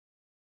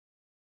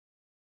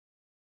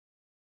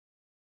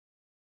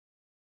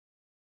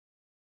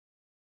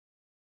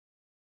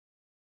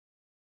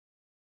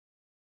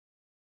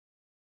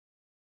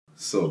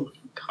So,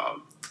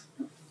 Calm.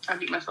 I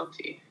beat myself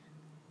too.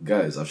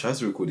 guys, I've tried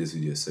to record this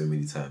video so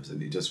many times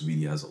and it just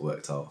really hasn't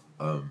worked out.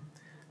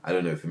 I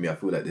don't know, for me, I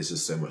feel like there's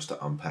just so much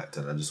to unpack,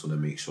 and I just want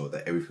to make sure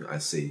that everything I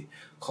say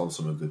comes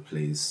from a good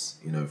place,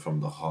 you know,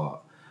 from the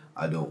heart.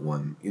 I don't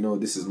want, you know,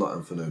 this is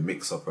not for no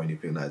mix up or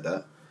anything like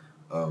that.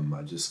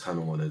 I just kind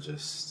of want to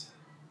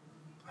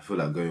I feel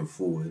like going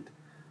forward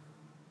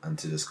and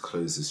to just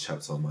close this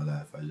chapter of my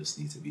life, I just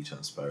need to be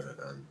transparent.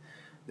 And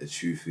the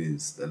truth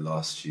is, the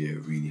last year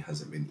really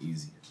hasn't been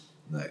easy.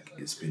 Like,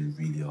 it's been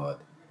really hard.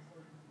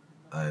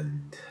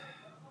 And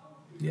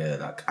yeah,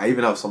 like, I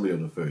even have somebody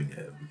on the phone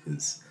here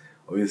because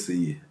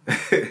obviously,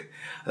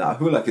 I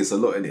feel like it's a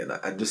lot in it.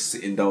 Like, and just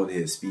sitting down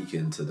here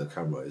speaking to the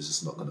camera is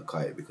just not going to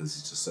cut it because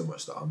it's just so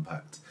much to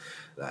unpack.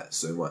 Like,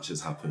 so much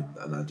has happened,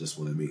 and I just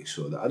want to make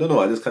sure that, I don't know,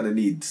 I just kind of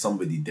need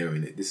somebody there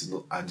in it. This is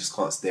not, I just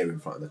can't stare in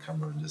front of the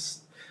camera and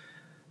just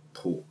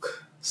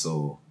talk.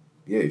 So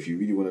yeah, if you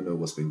really want to know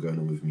what's been going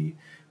on with me,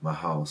 my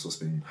house, what's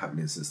been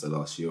happening since the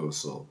last year or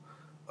so,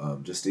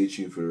 just stay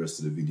tuned for the rest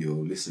of the video,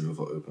 listen with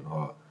an open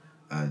heart.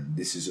 And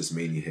this is just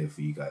mainly here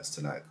for you guys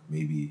to, like,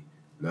 maybe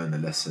learn a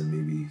lesson,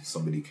 maybe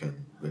somebody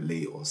can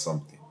relate or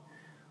something.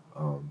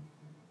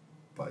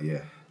 But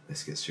yeah,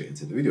 let's get straight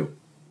into the video.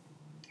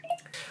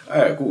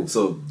 Alright, cool.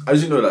 So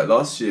as you know, like,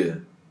 last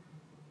year,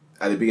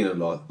 at the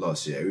beginning of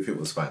last year, everything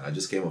was fine. I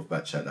just came off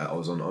Backchat. Like, I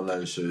was on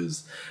online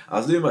shows. I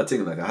was doing my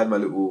thing. Like, I had my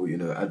little, you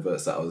know,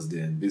 adverts that I was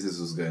doing. Business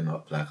was going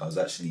up. Like, I was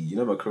actually, you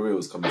know, my career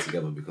was coming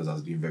together because I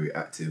was being very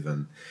active,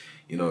 and,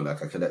 you know,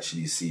 like, I could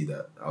actually see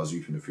that I was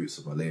reaping the fruits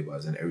of my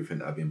labours, and everything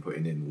that I've been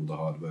putting in, all the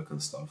hard work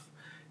and stuff,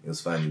 it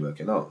was finally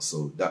working out.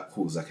 So that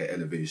caused, like, an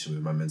elevation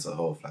with my mental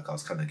health. Like, I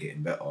was kind of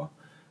getting better,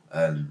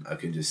 and I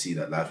can just see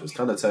that life was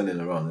kind of turning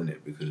around,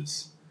 innit?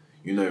 Because,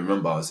 you know,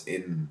 remember, I was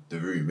in the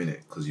room,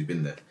 innit? Because you've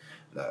been there.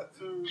 Like,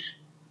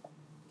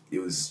 it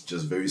was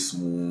just very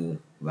small.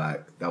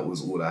 Like, that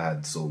was all I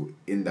had. So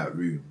in that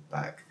room,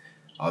 like,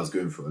 I was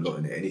going through a lot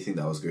in it. Anything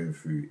that I was going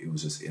through, it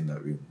was just in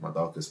that room. My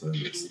darkest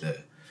moments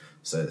there.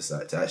 So it's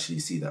like, to actually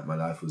see that my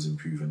life was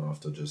improving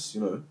after just, you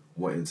know,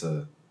 wanting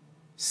to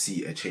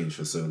see a change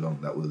for so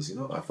long, that was, you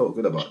know, I felt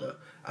good about that.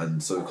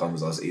 And so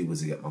comes I was able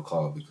to get my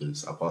car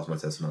because I passed my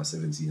test when I was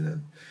 17,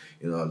 and,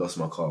 you know, I lost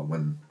my car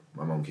when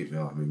my mum kicked me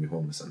out and made me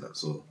homeless and that.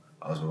 So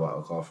I was without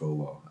a car for a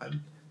while,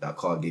 and that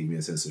car gave me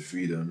a sense of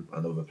freedom,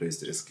 another place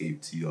to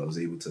escape to. I was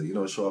able to, you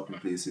know, show up in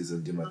places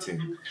and do my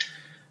thing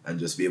and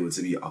just be able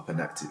to be up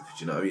and active.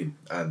 Do you know what I mean?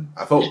 And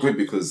I felt good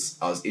because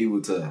I was able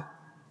to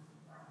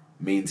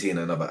maintain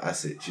another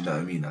asset. Do you know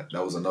what I mean? Like,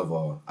 that was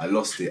another, I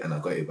lost it and I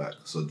got it back.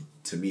 So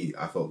to me,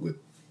 I felt good.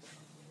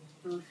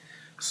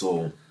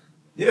 So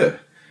yeah,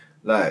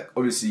 like,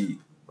 obviously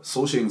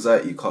social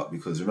anxiety cut,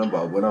 because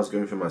remember when I was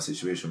going through my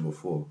situation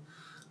before,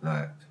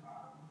 like,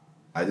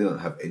 I didn't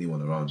have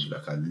anyone around me.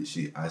 Like, I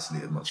literally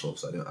isolated myself,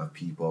 so I didn't have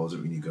people. I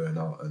wasn't really going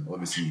out, and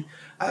obviously,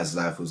 as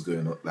life was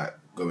going up, like,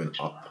 going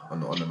up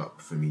and on and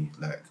up for me,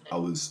 like, I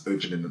was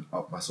opening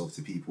up myself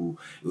to people.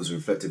 It was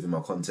reflective in my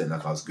content.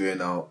 Like, I was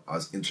going out, I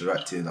was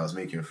interacting, I was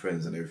making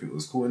friends, and everything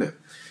was cool, innit?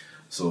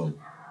 So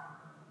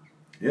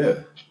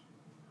yeah,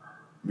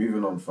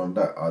 moving on from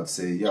that, I'd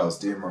say, yeah, I was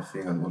doing my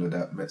thing and all of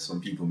that. Met some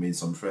people, made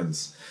some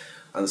friends,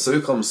 and so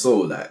comes so,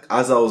 like,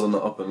 as I was on the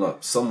up and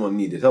up, someone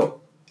needed help.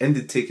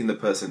 Ended taking the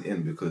person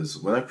in, because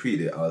when I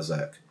preed it, I was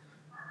like,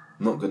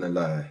 not gonna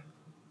lie,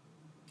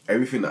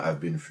 everything that I've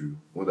been through,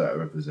 all that I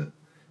represent,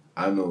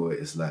 I know what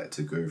it's like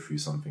to go through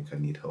something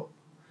and need help,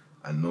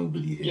 and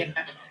nobody here.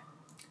 Yeah.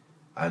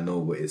 I know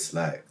what it's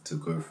like to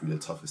go through the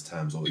toughest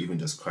times, or even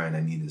just crying I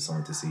needed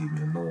someone to save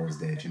me and no one's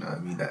there. Do you know what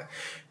I mean? Like,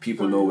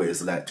 people know what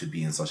it's like to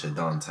be in such a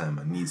down time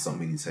and need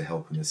somebody to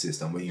help and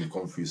assist. And when you've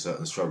gone through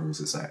certain struggles,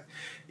 it's like,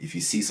 if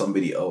you see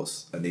somebody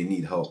else and they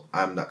need help,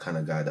 I'm that kind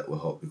of guy that will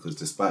help, because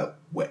despite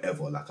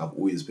whatever, like, I've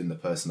always been the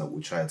person that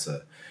will try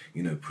to,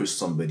 you know, push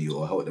somebody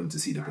or help them to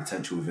see the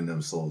potential within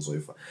themselves. Or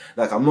if,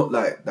 like, I'm not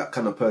like that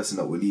kind of person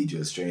that will lead you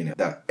astray.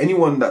 That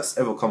anyone that's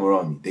ever come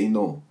around me, they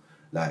know,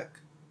 like,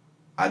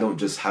 I don't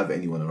just have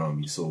anyone around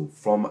me. So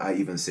from, I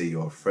even say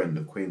you're a friend,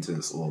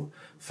 acquaintance, or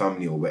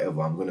family or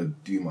whatever, I'm going to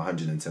do my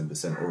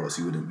 110%, or else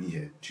you wouldn't be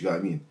here. Do you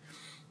get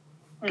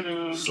what I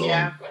mean? So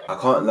Yeah. I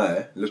can't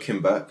lie,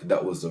 looking back,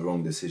 that was the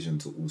wrong decision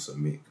to also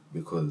make,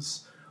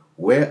 because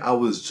where I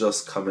was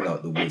just coming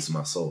out the woods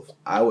myself,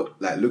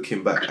 like,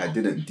 looking back, I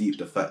didn't deep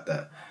the fact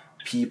that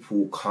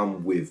people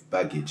come with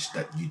baggage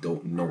that you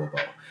don't know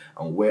about.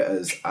 And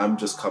whereas I'm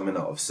just coming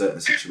out of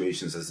certain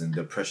situations, as in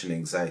depression,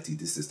 anxiety,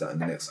 this, that,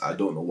 and the next, I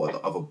don't know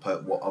what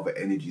what other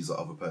energies the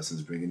other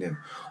person's bringing in,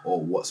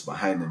 or what's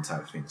behind them,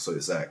 type thing. So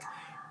it's like,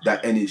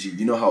 that energy,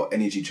 you know how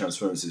energy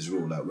transference is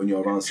real. Like, when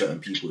you're around certain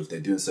people, if they're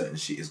doing certain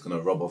shit, it's gonna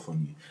rub off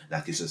on you.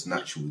 Like, it's just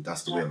natural.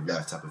 That's the way of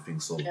life, type of thing.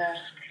 So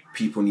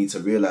people need to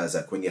realize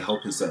that when you're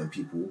helping certain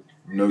people,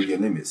 know your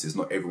limits. It's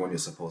not everyone you're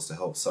supposed to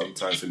help.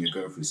 Sometimes when you're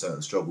going through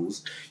certain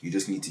struggles, you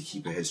just need to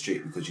keep your head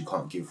straight, because you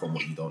can't give from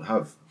what you don't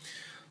have.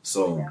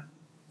 So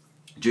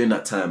during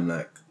that time,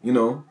 like, you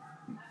know,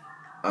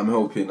 I'm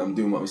helping, I'm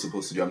doing what I'm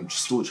supposed to do. I'm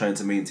still trying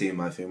to maintain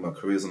my thing. My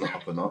career's on the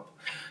up and up.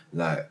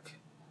 Like,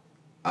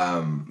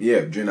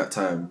 Yeah, during that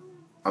time,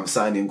 I'm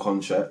signing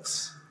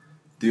contracts,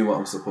 doing what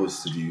I'm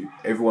supposed to do.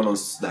 Everyone on,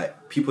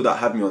 like, people that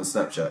have me on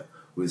Snapchat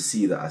will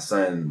see that I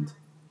signed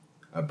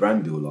a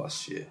brand deal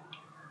last year.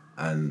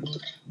 And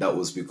that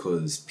was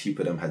because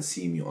people them had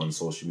seen me on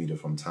social media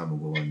from time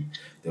ago, and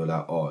they were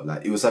like, oh,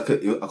 like, it was like, I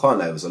can't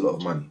lie, it was a lot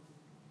of money.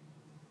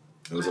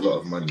 It was a lot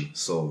of money.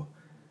 So,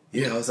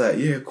 yeah, I was like,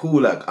 yeah,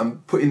 cool. Like, I'm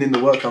putting in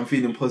the work, I'm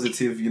feeling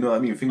positive, you know what I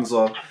mean? Things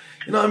are,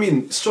 you know what I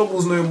mean?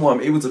 Struggles no more.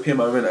 I'm able to pay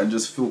my rent and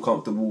just feel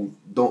comfortable,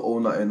 don't owe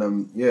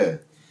nothing, yeah.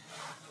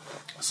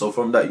 So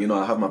from that, you know,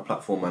 I have my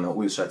platform and I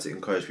always try to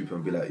encourage people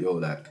and be like, yo,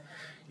 like,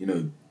 you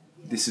know,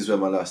 this is where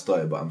my life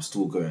started, but I'm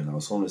still going. I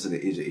was homeless at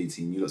the age of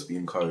 18, you let's be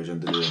encouraged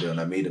and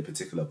I made a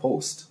particular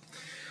post.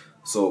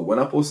 So when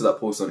I posted that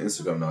post on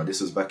Instagram now, this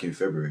was back in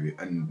February,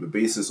 and the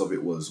basis of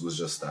it was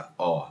just that,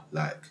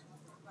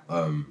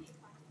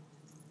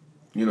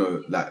 you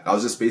know, like, I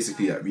was just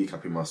basically like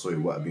recapping my story,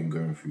 what I've been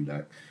going through.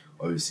 Like,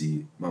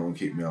 obviously, my mom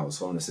kicked me out. I was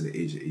homeless at the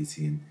age of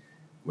 18.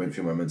 Went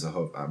through my mental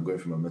health. I'm going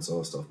through my mental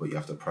health stuff, but you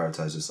have to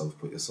prioritize yourself,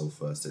 put yourself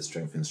first. There's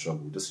strength in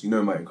struggle. Just, you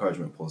know, my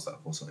encouragement post that I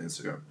post on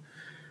Instagram.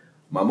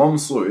 My mom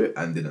saw it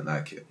and didn't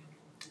like it.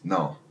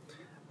 Now,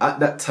 at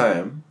that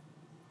time,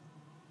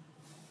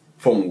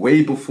 from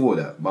way before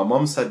that, my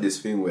mom's had this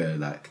thing where,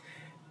 like,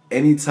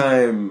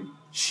 anytime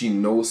she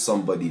knows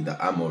somebody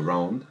that I'm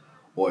around,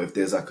 or if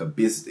there's like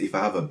if I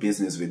have a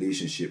business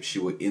relationship, she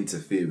would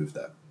interfere with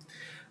that.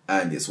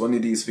 And it's one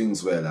of these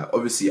things where, like,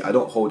 obviously I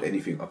don't hold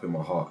anything up in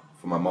my heart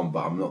for my mum,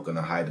 but I'm not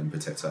gonna hide and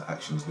protect her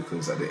actions,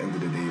 because at the end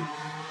of the day,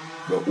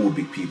 we're all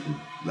big people.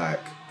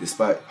 Like,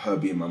 despite her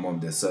being my mom,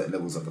 there's certain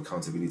levels of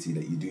accountability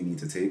that you do need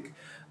to take.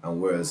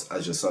 And whereas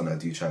as your son, I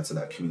do try to,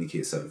 like,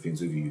 communicate certain things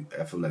with you,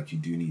 I feel like you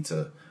do need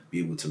to be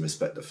able to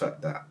respect the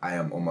fact that I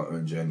am on my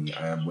own journey.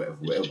 I am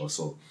whatever.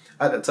 So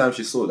at that time,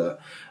 she saw that,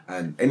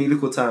 and any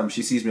little time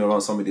she sees me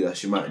around somebody that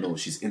she might know,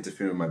 she's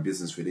interfering in my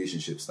business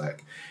relationships.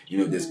 Like, you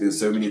know, there's been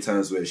so many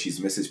times where she's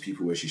messaged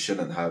people where she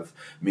shouldn't have,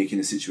 making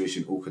the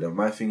situation awkward. And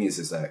my thing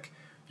is like,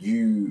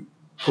 you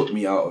put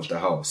me out of the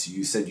house.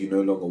 You said you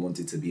no longer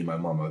wanted to be my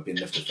mum. I've been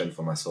left to fend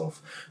for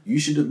myself. You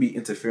shouldn't be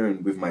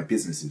interfering with my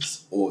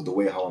businesses or the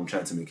way how I'm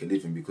trying to make a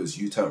living, because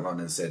you turned around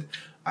and said,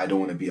 I don't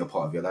want to be a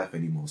part of your life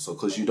anymore. So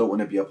because you don't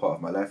want to be a part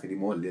of my life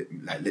anymore, let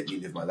me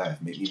live my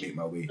life. Make me make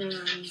my way.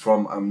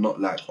 From, I'm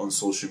not, like, on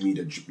social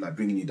media, like,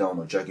 bringing you down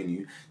or dragging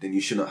you, then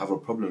you shouldn't have a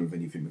problem with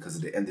anything, because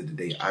at the end of the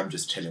day, I'm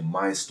just telling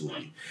my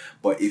story.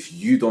 But if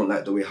you don't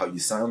like the way how you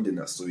sound in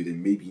that story,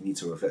 then maybe you need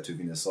to reflect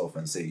within yourself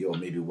and say, yo,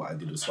 maybe what I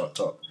did was fucked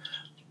up.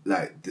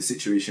 Like, the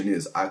situation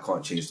is, I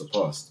can't change the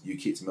past. You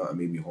kicked me out and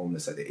made me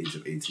homeless at the age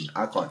of 18.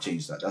 I can't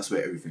change that. That's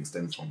where everything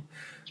stems from.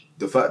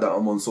 The fact that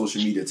I'm on social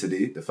media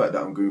today, the fact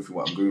that I'm going through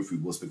what I'm going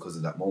through was because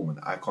of that moment.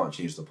 I can't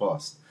change the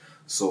past.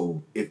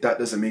 So if that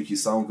doesn't make you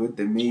sound good,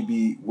 then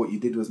maybe what you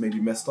did was maybe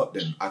messed up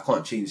then. I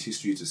can't change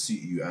history to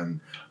suit you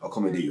and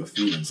accommodate your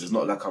feelings. It's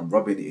not like I'm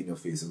rubbing it in your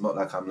face. It's not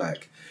like I'm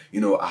like,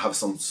 you know, I have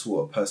some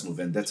sort of personal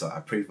vendetta.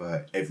 I pray for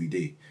her every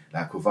day.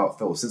 Like, without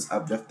fail. Since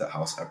I've left that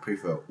house, I pray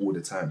for her all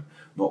the time.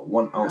 Not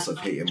 1 ounce of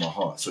hate in my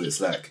heart. So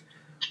it's like,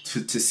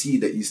 to see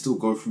that you still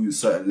go through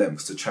certain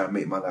lengths to try and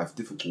make my life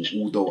difficult,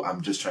 although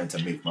I'm just trying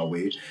to make my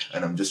way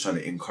and I'm just trying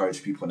to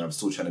encourage people and I'm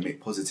still trying to make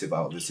positive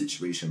out of the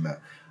situation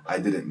that I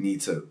didn't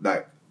need to,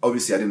 like,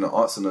 obviously I didn't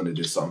answer none of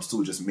this, so I'm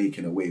still just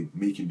making a way,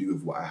 making do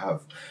with what I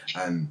have.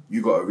 And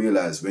you got to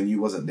realise, when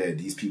you wasn't there,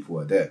 these people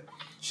were there.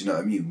 Do you know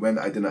what I mean? When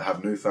I didn't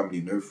have no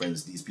family, no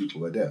friends, these people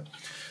were there.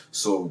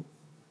 So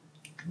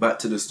back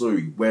to the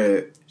story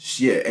where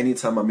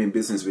anytime I'm in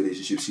business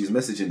relationships, she's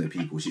messaging the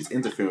people, she's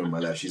interfering with my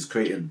life, she's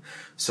creating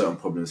certain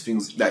problems,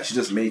 things like, she's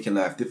just making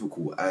life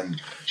difficult.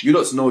 And you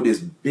lot know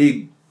this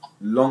big,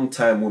 long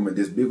time woman,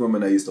 this big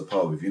woman I used to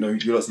par with, you know,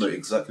 you lot know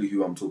exactly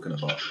who I'm talking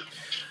about.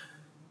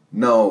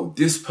 Now,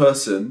 this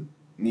person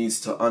needs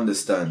to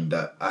understand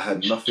that I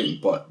had nothing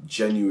but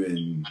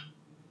genuine,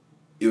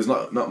 it was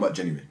not much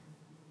genuine.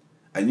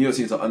 And you lot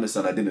need to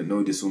understand, I didn't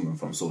know this woman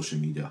from social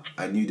media.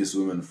 I knew this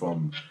woman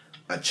from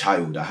a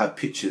child. I have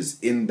pictures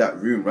in that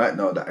room right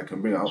now that I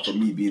can bring out from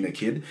me being a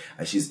kid,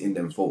 and she's in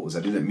them photos.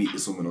 I didn't meet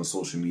this woman on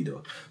social media.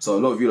 So a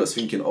lot of you are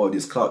thinking, oh,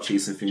 this clout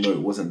chasing thing. No, it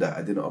wasn't that.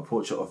 I didn't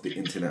approach her off the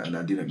internet and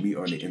I didn't meet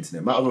her on the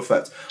internet. Matter of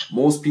fact,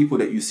 most people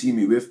that you see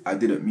me with, I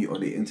didn't meet on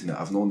the internet.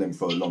 I've known them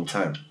for a long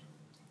time.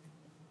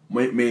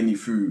 Mainly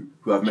through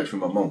who I've met through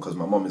my mum, because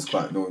my mum is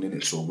quite known in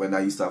it. So when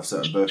I used to have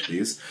certain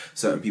birthdays,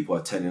 certain people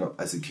are turning up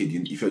as a kid.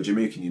 If you're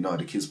Jamaican, you know how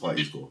the kids'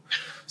 parties go.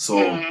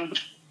 So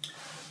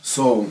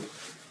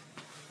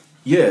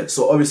yeah,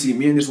 so obviously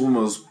me and this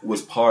woman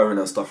was parring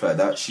and stuff like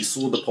that. She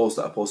saw the post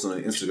that I posted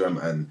on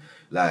Instagram, and,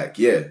 like,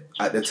 yeah,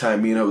 at the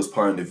time me and her was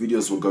parring, the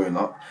videos were going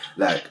up.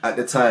 Like, at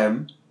the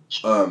time,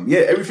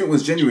 yeah, everything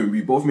was genuine.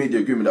 We both made the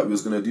agreement that we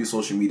was gonna do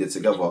social media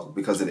together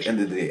because at the end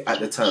of the day,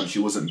 at the time, she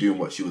wasn't doing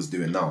what she was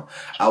doing now.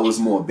 I was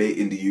more bait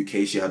in the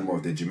UK. She had more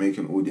of the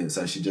Jamaican audience,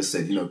 and she just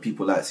said, you know,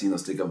 people like seeing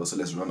us together, so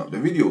let's run up the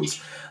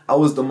videos. I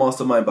was the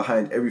mastermind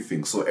behind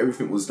everything, so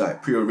everything was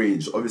like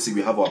prearranged. Obviously,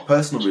 we have our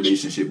personal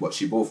relationship, but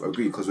she both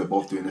agreed because we're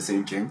both doing the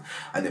same thing,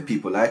 and if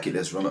people like it,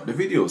 let's run up the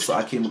videos. So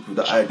I came up with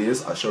the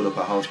ideas. I showed up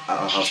at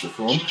our house to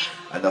film,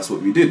 and that's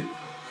what we did.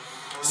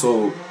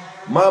 So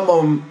my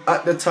mom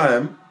at the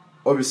time,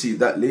 obviously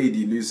that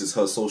lady loses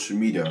her social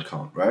media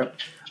account, right?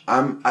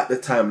 At the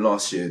time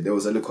last year, there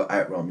was a little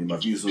hype around me. My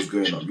views was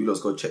going up. You guys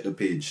go check the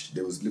page.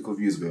 There was little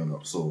views going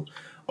up. So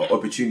an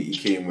opportunity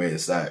came where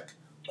it's like,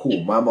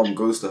 cool. My mom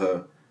goes to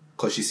her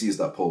because she sees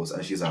that post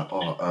and she's like,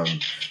 oh,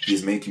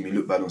 he's making me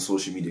look bad on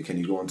social media. Can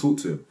you go and talk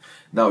to him?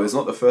 Now, it's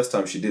not the first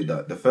time she did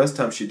that. The first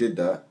time she did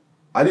that,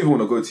 I didn't even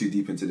want to go too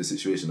deep into the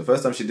situation. The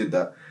first time she did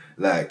that,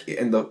 like, it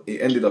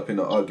ended up in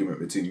an argument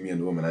between me and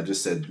the woman. I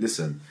just said,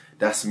 listen,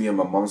 that's me and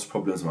my mom's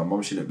problems. My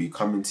mom shouldn't be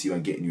coming to you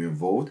and getting you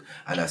involved.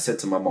 And I said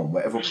to my mom,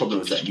 whatever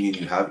problems that me and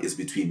you have is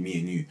between me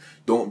and you.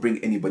 Don't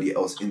bring anybody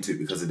else into it,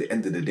 because at the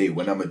end of the day,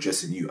 when I'm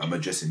addressing you, I'm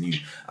addressing you.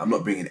 I'm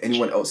not bringing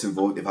anyone else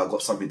involved. If I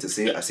got something to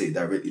say, I say it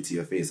directly to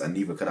your face, and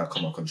neither can I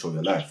come and control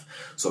your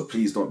life. So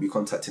please don't be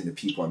contacting the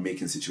people and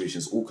making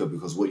situations awkward,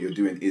 because what you're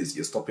doing is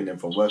you're stopping them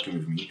from working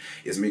with me.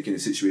 It's making the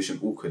situation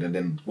awkward, and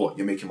then what?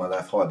 You're making my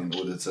life hard in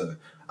order to...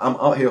 I'm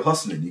out here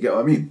hustling, you get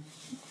what I mean?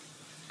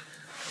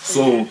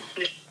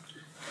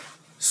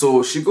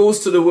 So she goes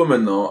to the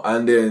woman now,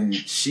 and then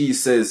she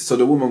says, so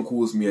the woman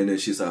calls me, and then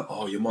she's like,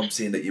 oh, your mom's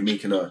saying that you're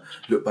making her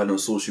look bad on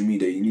social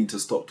media. You need to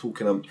stop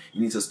talking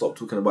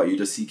about you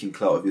just seeking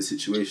clout of your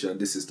situation, and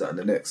this is that and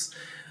the next.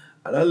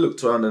 And I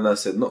looked around and I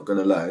said, not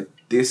gonna lie,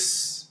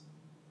 this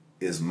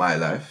is my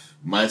life,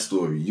 my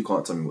story. You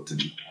can't tell me what to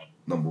do,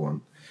 number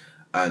one.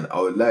 And I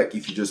would like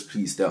if you just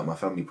please stay out my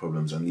family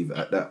problems and leave it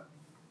at that.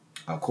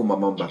 I called my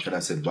mum back and I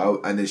said,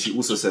 wow. And then she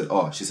also said,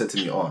 she said to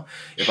me,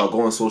 if I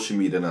go on social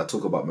media and I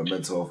talk about my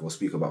mental health or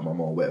speak about my mom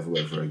or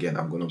whatever again,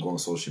 I'm going to go on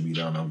social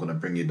media and I'm going to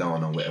bring you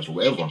down and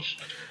whatever.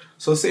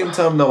 So same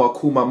time now, I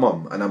call my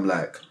mum and I'm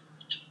like,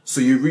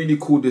 so you really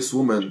call this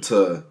woman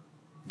to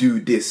do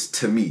this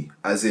to me?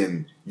 As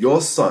in, your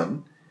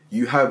son,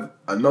 you have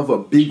another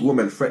big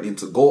woman threatening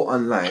to go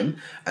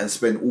online and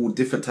spend all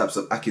different types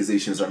of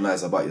accusations and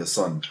lies about your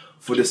son.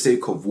 For the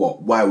sake of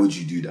what? Why would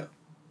you do that?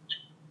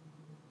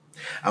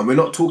 And we're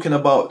not talking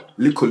about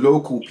little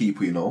local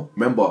people, you know.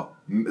 Remember,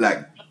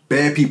 like,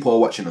 bare people are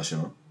watching us, you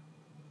know.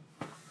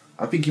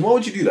 I'm thinking, why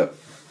would you do that?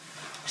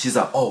 She's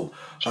like,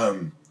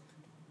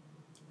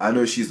 I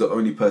know she's the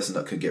only person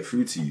that could get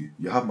through to you.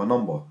 You have my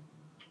number.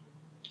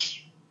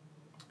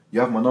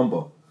 You have my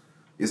number.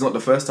 It's not the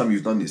first time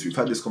you've done this. We've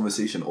had this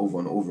conversation over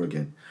and over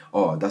again.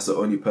 Oh, that's the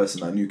only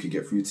person I knew could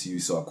get through to you,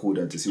 so I called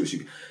her to see what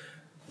she...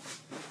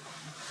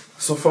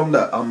 So from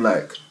that, I'm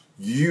like...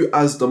 You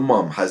as the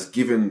mum has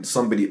given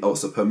somebody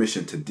else a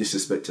permission to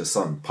disrespect your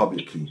son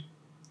publicly.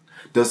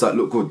 Does that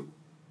look good?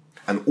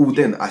 And all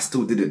then, I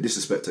still didn't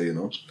disrespect her, you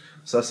know.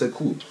 So I said,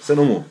 cool, say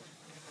no more.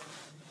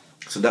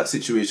 So that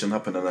situation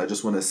happened, and I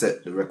just want to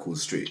set the record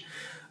straight.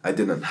 I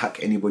didn't hack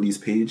anybody's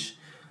page.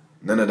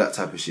 None of that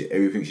type of shit.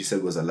 Everything she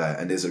said was a lie.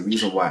 And there's a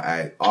reason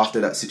why after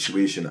that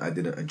situation, I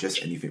didn't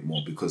address anything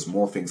more, because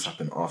more things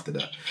happened after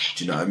that.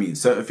 Do you know what I mean?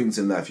 Certain things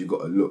in life, you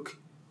got to look.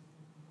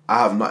 I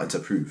have nothing to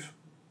prove.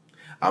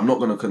 I'm not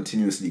going to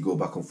continuously go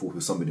back and forth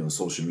with somebody on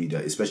social media,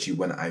 especially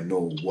when I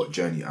know what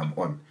journey I'm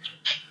on.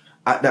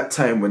 At that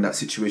time when that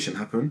situation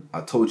happened,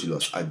 I told you,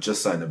 I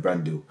just signed a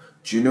brand deal.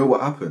 Do you know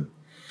what happened?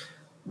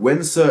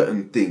 When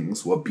certain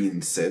things were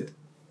being said,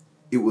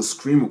 it was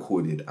screen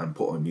recorded and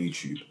put on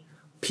YouTube.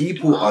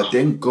 People are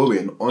then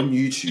going on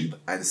YouTube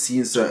and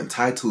seeing certain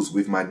titles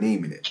with my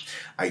name in it.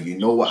 And you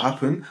know what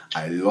happened?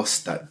 I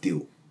lost that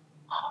deal.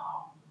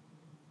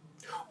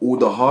 All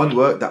the hard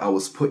work that I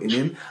was putting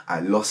in,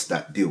 I lost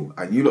that deal.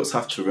 And you lots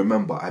have to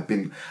remember, I've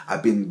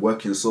been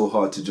working so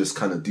hard to just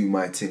kind of do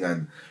my thing.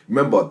 And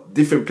remember,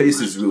 different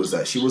places we was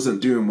at. She wasn't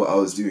doing what I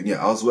was doing.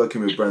 Yeah, I was working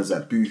with brands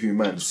like Boohoo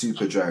Man,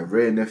 Superdry,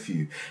 Rare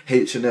Nephew,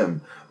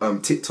 H&M,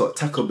 TikTok,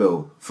 Taco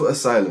Bell, Foot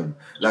Asylum.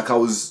 Like I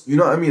was, you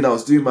know what I mean? I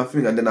was doing my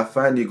thing, and then I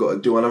finally got a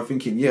deal, and I'm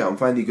thinking, yeah, I'm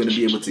finally going to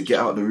be able to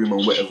get out of the room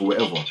and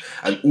whatever.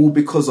 And all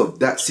because of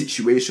that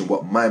situation,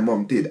 what my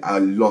mom did, I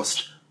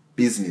lost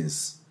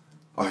business.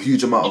 A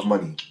huge amount of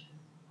money.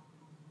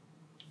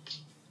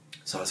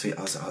 So I was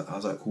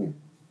like, cool.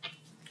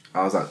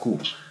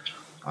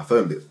 I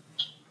filmed it.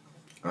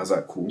 I was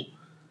like, cool.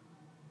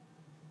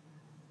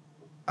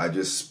 I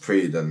just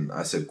prayed and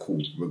I said,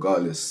 cool.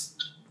 Regardless,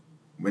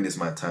 when it's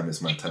my time,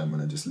 it's my time.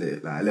 And I just let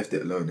it, I left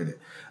it alone, innit?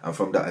 And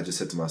from that, I just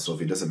said to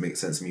myself, it doesn't make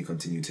sense me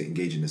continue to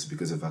engage in this,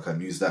 because if I can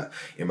use that,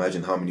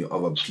 imagine how many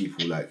other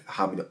people,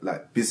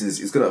 business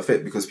is going to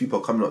affect, because people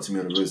are coming up to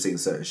me on the road saying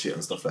certain shit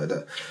and stuff like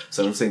that.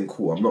 So I'm saying,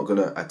 cool, I'm not going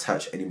to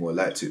attach any more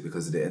light to it,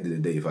 because at the end of the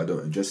day, if I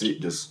don't address it,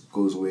 it just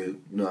goes away,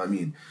 you know what I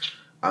mean?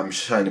 I'm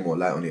shining more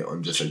light on it,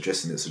 on just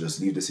addressing it, so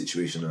just leave the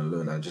situation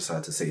alone. I just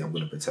had to say I'm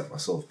going to protect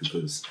myself,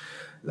 because,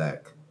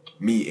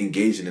 me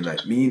engaging in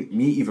like me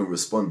even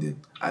responding,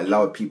 I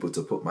allowed people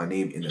to put my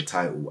name in the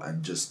title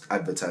and just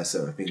advertise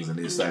certain things. And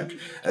it's like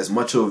as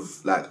much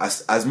of like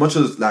as much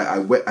as like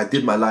I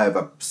did my live,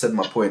 I said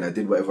my point, I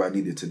did whatever I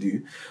needed to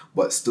do,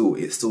 but still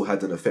it still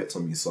had an effect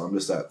on me. So I'm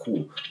just like,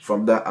 cool.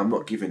 From that, I'm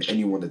not giving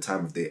anyone the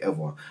time of day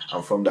ever.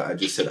 And from that, I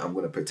just said I'm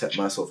gonna protect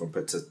myself and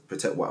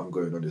protect what I'm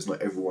going on. It's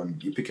not everyone.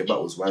 You pick your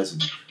battles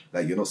wisely.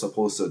 Like you're not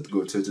supposed to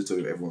go toe to toe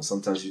with everyone.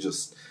 Sometimes you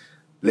just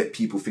let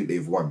people think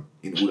they've won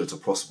in order to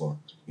prosper.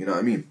 You know what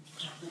I mean?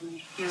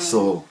 Yeah.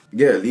 So,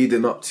 yeah,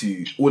 leading up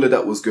to all of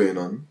that was going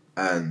on.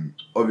 And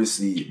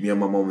obviously, me and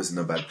my mom was in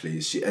a bad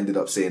place. She ended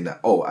up saying that,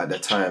 oh, at the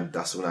time,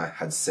 that's when I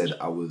had said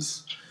I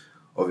was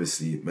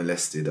obviously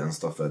molested and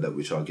stuff like that,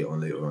 which I'll get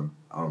on later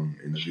on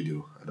in the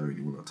video. I don't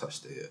really want to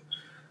touch that yet.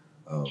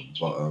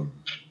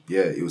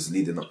 Yeah, it was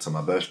leading up to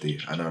my birthday.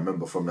 And I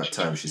remember from that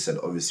time, she said,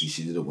 obviously,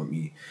 she didn't want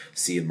me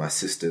seeing my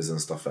sisters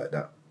and stuff like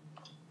that.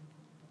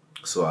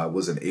 So I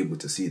wasn't able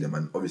to see them,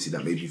 and obviously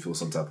that made me feel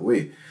some type of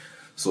way.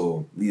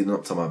 So leading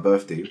up to my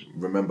birthday,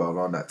 remember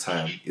around that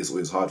time, it's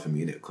always hard for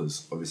me, innit?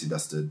 Because obviously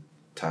that's the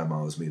time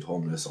I was made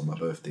homeless on my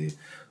birthday.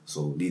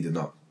 So leading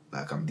up,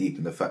 like I'm deep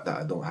in the fact that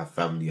I don't have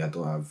family, I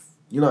don't have,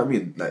 you know what I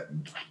mean? Like,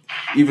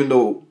 even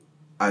though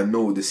I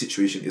know the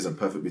situation isn't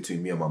perfect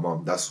between me and my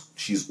mom,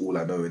 she's all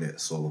I know in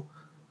it. So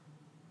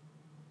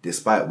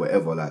despite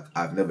whatever, like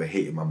I've never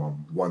hated my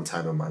mom one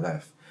time in my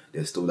life.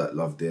 There's still that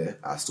love there.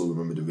 I still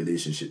remember the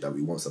relationship that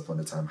we once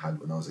upon a time had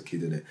when I was a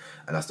kid in it,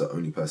 and that's the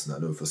only person I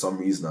know. For some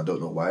reason, I don't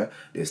know why,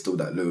 there's still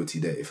that loyalty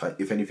there.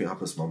 If anything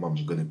happens to my mum,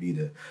 I'm gonna be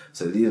there.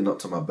 So leading up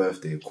to my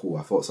birthday, cool,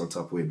 I felt some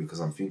type of way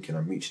because I'm thinking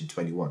I'm reaching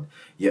 21.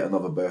 Yet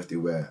another birthday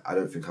where I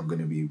don't think I'm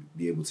gonna be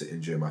able to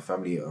enjoy my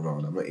family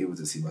around. I'm not able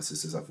to see my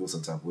sisters. I feel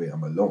some type of way.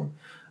 I'm alone.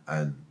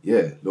 And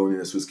yeah,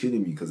 loneliness was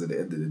killing me because at the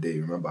end of the day,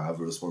 remember, I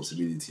have a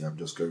responsibility. I'm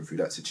just going through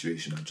that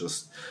situation. I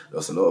just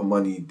lost a lot of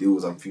money,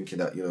 deals. I'm thinking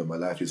that, you know, my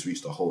life has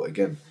reached a halt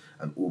again,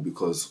 and all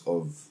because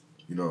of,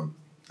 you know,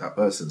 that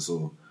person.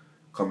 So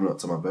coming up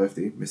to my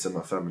birthday, missing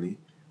my family,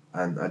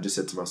 and I just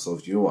said to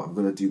myself, you know what, I'm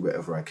going to do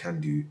whatever I can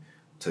do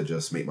to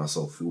just make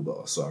myself feel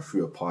better. So I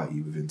threw a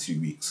party within 2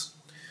 weeks.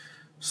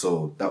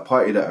 So that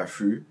party that I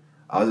threw,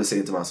 I was just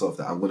saying to myself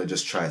that I'm going to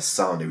just try to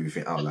sound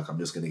everything out. Like, I'm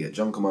just going to get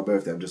drunk on my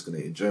birthday. I'm just going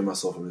to enjoy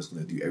myself. I'm just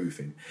going to do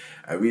everything.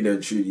 And really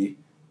and truly,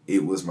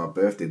 it was my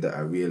birthday that I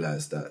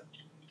realised that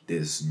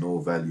there's no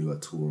value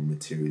at all in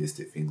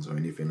materialistic things or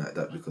anything like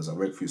that, because I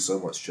went through so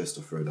much stress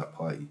to throw that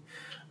party.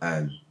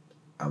 And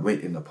I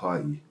went in the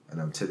party,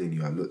 and I'm telling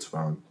you, I looked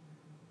around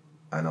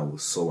and I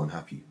was so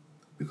unhappy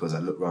because I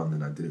looked around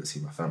and I didn't see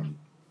my family.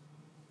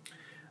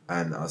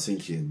 And I was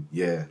thinking,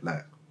 yeah,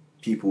 like,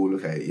 people will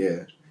look at it,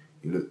 yeah,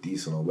 you look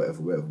decent or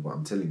whatever, but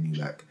I'm telling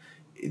you, like,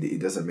 it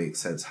doesn't make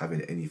sense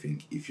having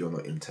anything if you're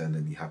not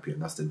internally happy.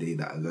 And that's the day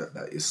that I learned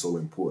that it's so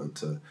important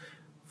to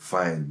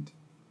find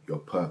your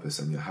purpose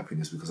and your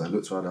happiness, because I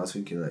looked around and I was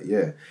thinking that,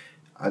 yeah,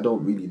 I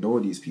don't really know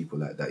these people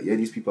like that. Yeah,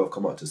 these people have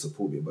come out to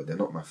support me, but they're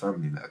not my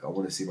family. Like, I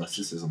want to see my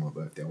sisters on my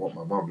birthday. I want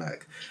my mum,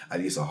 like, at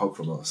least a hug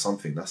from her or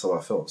something. That's how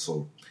I felt.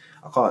 So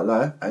I can't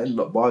lie, I ended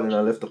up bawling and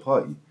I left the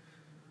party.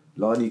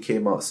 Lani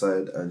came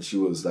outside and she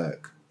was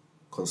like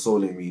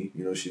consoling me,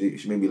 you know, she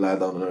made me lie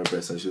down on her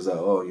breast and she was like,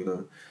 oh, you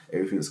know,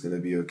 everything's gonna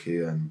be okay.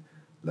 And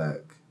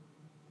like,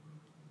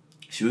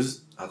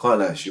 I can't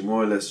lie, she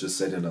more or less just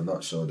said in a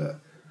nutshell that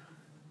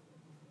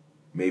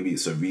maybe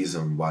it's a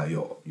reason why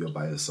you're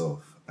by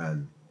yourself.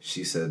 And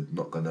she said,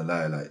 not gonna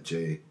lie, like,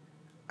 Jay,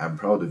 I'm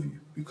proud of you,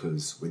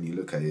 because when you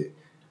look at it,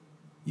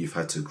 you've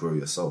had to grow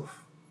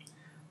yourself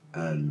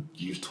and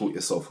you've taught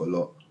yourself a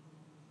lot.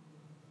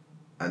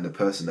 And the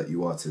person that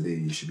you are today,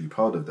 you should be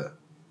proud of that.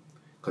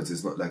 Because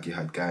it's not like you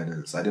had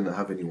guidance. I didn't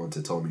have anyone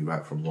to tell me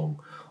right from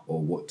wrong, or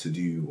what to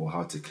do, or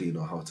how to clean,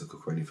 or how to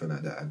cook, or anything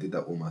like that. I did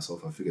that all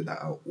myself. I figured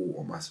that out all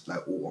on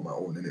my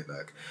own, innit?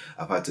 Like,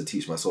 I've had to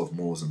teach myself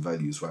morals and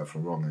values right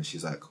from wrong. And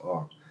she's like,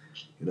 oh,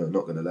 you know,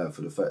 not gonna lie,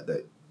 for the fact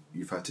that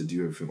you've had to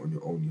do everything on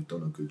your own, you've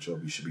done a good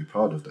job, you should be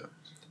proud of that.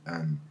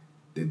 And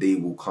the day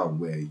will come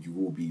where you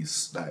will be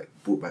like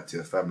brought back to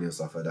your family and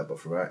stuff like that. But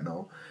for right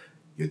now,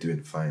 you're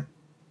doing fine.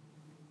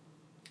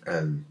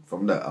 And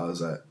from that, I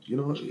was like, you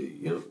know,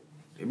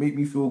 it made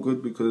me feel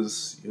good,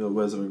 because, you know,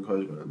 words of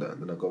encouragement and that.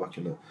 And then I go back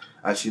in the...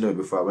 Actually, no,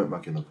 before I went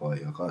back in the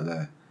party, I can't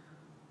lie.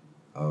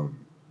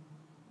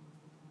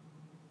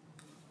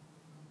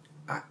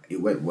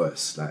 It went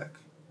worse. Like,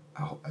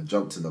 I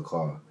jumped in the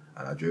car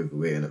and I drove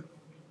away in it,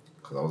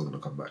 because I was going to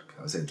come back.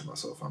 I was saying to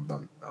myself, I'm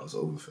done. I was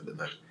over for the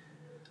night.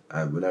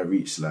 And when I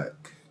reached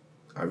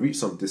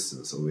some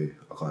distance away,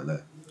 I can't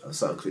lie,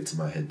 something clicked in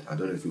my head. I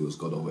don't know if it was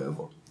God or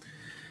whatever.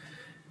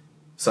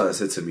 Something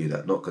said to me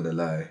that, not gonna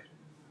lie,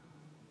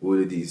 all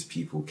of these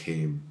people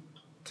came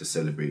to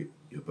celebrate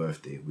your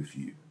birthday with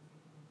you.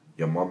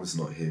 Your mum's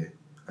not here,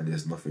 and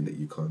there's nothing that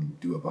you can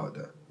do about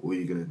that. All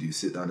you're gonna do is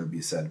sit down and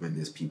be sad when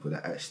there's people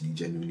that actually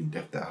genuinely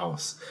left their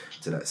house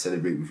to like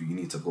celebrate with you. You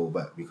need to go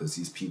back, because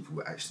these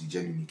people actually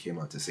genuinely came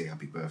out to say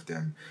happy birthday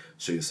and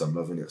show you some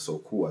love in it. So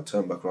cool, I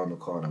turned back around the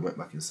car and I went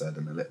back inside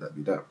and I let that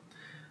be that.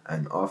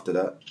 And after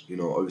that, you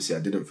know, obviously I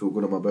didn't feel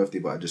good on my birthday,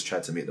 but I just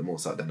tried to make the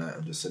most out of the night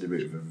and just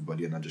celebrate with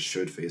everybody. And I just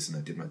showed face and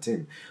I did my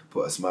thing.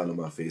 Put a smile on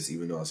my face,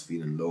 even though I was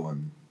feeling low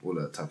and all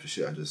that type of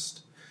shit. I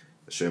just,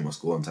 the show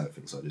must go on type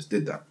thing. So I just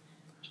did that.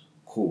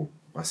 Cool.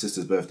 My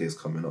sister's birthday is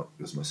coming up.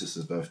 It was my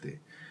sister's birthday.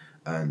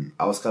 And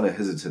I was kind of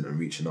hesitant in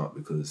reaching out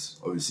because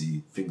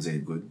obviously things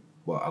ain't good.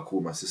 But I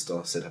called my sister,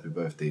 said happy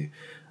birthday,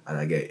 and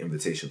I get an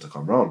invitation to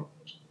come round.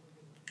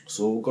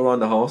 So we'll go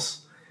around the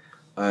house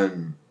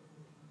and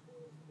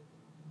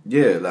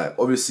yeah, like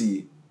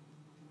obviously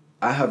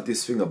I have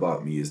this thing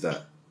about me is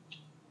that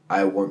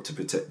I want to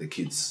protect the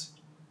kids.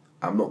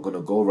 I'm not going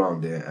to go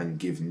around there and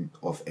give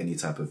off any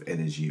type of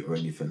energy or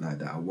anything like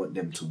that. I want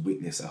them to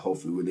witness a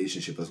healthy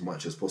relationship as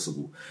much as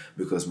possible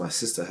because my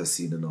sister has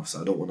seen enough.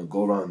 So I don't want to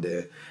go around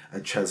there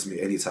and transmit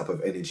any type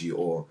of energy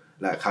or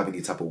like have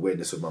any type of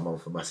awareness with my mum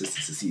for my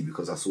sister to see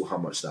because I saw how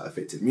much that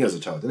affected me as a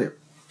child, innit?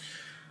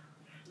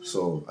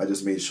 So I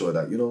just made sure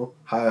that, you know,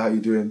 hi, how you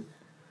doing?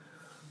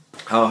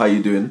 How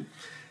you doing?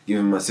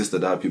 Giving my sister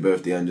the happy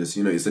birthday and just,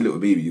 you know, it's a little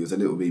baby. It was a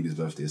little baby's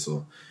birthday,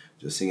 so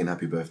just singing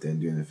happy birthday and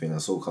doing the thing.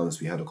 And so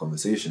comes we had a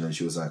conversation and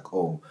she was like,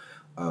 oh,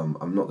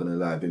 I'm not gonna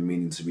lie, I've been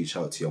meaning to reach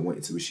out to you. I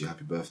wanted to wish you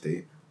happy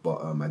birthday,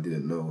 but I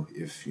didn't know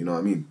if, you know what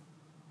I mean?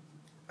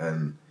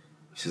 And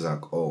she's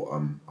like, oh,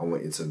 I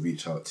wanted to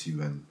reach out to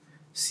you and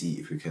see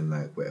if we can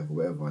like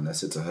whatever. And I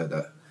said to her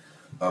that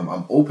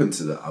I'm open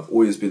to that. I've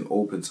always been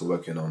open to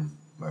working on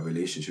my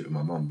relationship with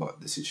my mum,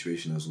 but the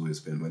situation has always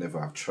been whenever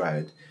I've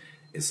tried,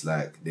 it's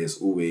like there's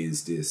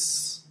always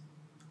this,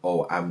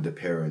 oh, I'm the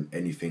parent,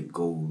 anything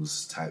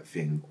goes type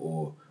thing,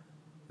 or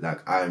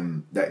like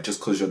I'm that just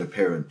because you're the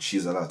parent,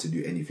 she's allowed to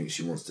do anything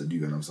she wants to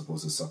do, and I'm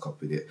supposed to suck up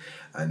with it.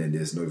 And then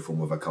there's no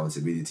form of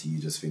accountability. You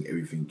just think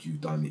everything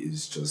you've done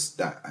is just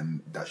that,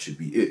 and that should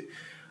be it.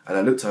 And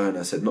I looked at her and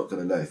I said, not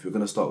gonna lie, if we're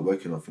gonna start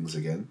working on things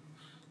again,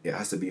 it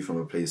has to be from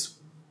a place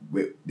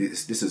where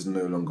this is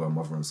no longer a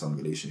mother and son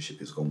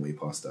relationship. It's gone way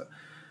past that.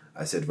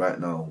 I said, right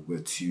now, we're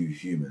two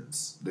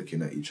humans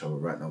looking at each other.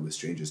 Right now, we're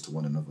strangers to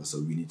one another.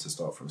 So we need to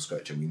start from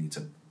scratch and we need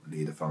to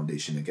lay the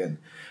foundation again.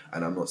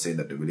 And I'm not saying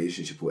that the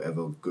relationship will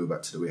ever go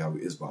back to the way how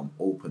it is, but I'm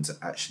open to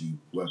actually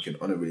working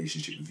on a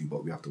relationship with you,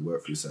 but we have to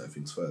work through certain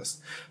things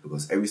first.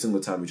 Because every single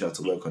time we try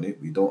to work on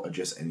it, we don't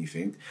address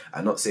anything.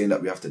 I'm not saying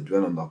that we have to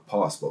dwell on the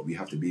past, but we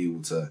have to be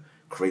able to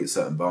create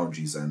certain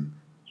boundaries, and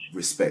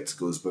respect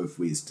goes both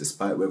ways,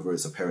 despite whether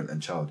it's a parent and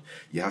child.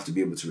 You have to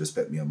be able to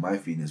respect me and my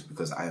feelings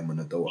because I am an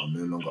adult. I'm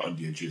no longer under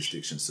your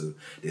jurisdiction, so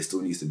there still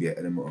needs to be an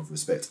element of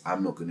respect.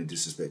 I'm not going to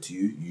disrespect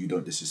you. You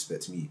don't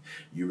disrespect me.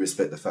 You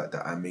respect the fact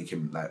that I'm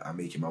making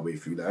my way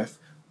through life.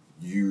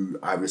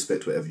 I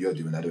respect whatever you're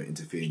doing. I don't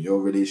interfere in your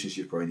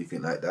relationship or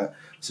anything like that.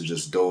 So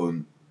just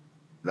don't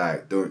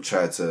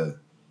try to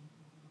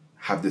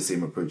have the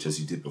same approach as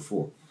you did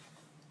before.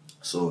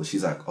 So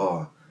she's like,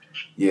 oh,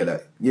 yeah,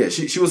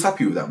 she was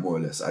happy with that more or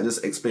less. I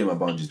just explained my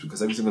boundaries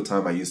because every single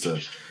time I used to,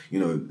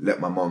 you know, let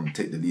my mom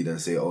take the lead and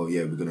say, oh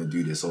yeah, we're going to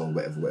do this or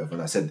whatever.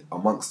 And I said,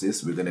 amongst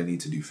this, we're going to need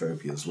to do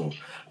therapy as well.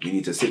 We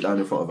need to sit down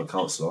in front of a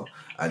counsellor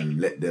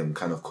and let them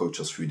kind of coach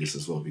us through this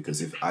as well.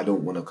 Because if I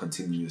don't want to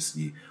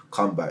continuously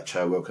come back,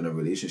 try work on a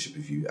relationship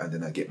with you, and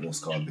then I get more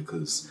scarred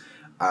because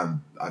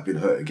I've been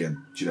hurt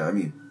again. Do you know what I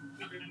mean?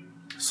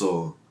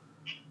 So,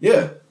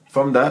 yeah,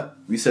 from that,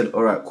 we said,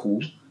 all right,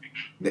 cool.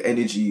 The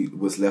energy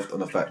was left on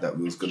the fact that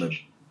we was going to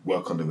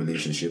work on the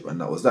relationship, and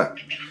that was that.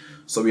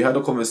 So we had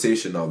a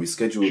conversation now. I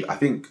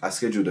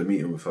scheduled a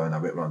meeting with her, and I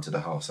went round to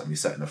the house and we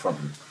sat in the front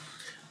room.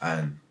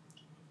 And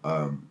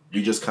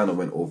we just kind of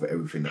went over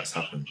everything that's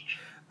happened.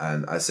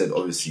 And I said,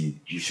 obviously,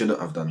 you shouldn't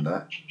have done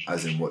that,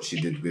 as in what she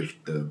did with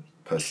the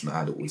person that I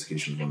had the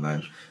altercation with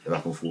online, the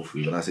back and forth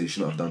with. And I said, you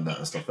shouldn't have done that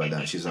and stuff like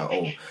that. And she's like,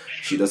 oh,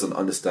 she doesn't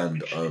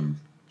understand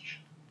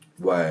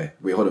why.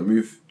 Wait, hold on,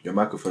 move. Your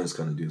microphone's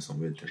kind of doing some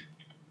weird thing.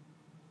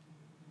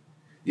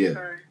 Yeah.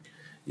 Sorry.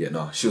 Yeah,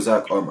 no. She was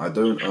like,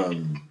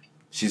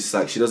 she's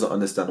like, she doesn't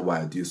understand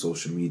why I do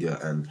social media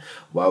and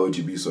why would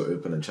you be so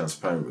open and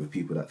transparent with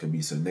people that can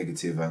be so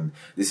negative. And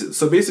this is,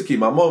 so basically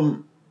my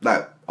mom,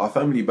 like, our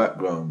family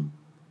background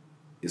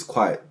is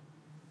quite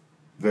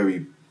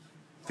very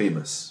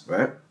famous,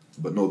 right?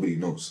 But nobody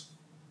knows,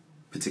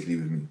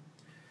 particularly with me.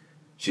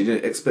 She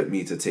didn't expect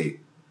me to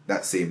take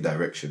that same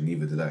direction,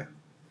 neither did I.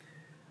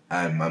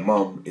 And my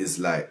mom is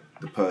like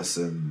the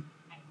person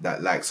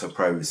that likes her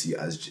privacy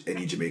as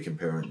any Jamaican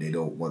parent. They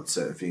don't want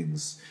certain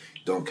things.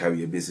 Don't carry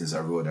your business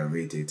at road and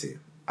rate.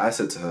 I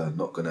said to her,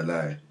 not gonna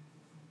lie,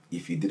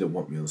 if you didn't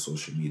want me on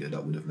social media,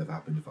 that would have never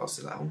happened if I was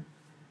still at home.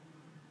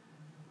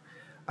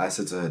 I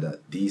said to her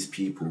that these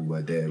people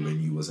were there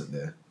when you wasn't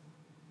there.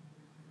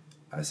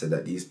 I said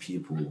that these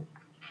people,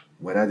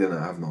 when I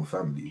didn't have no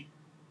family,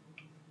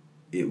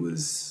 it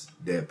was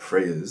their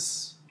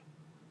prayers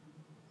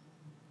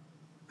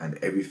and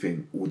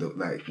everything, all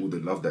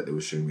the love that they were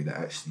showing me that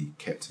actually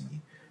kept me,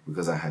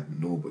 because I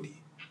had nobody.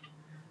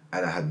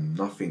 And I had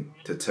nothing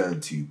to turn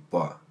to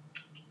but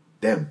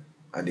them.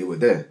 And they were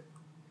there.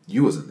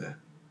 You wasn't there.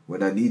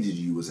 When I needed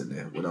you, you wasn't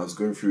there. When I was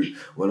going through,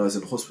 when I was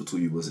in hospital,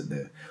 you wasn't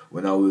there.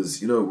 When I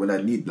was, when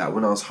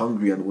when I was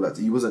hungry and all that,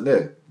 you wasn't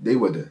there. They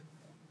were there.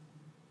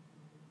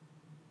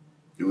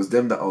 It was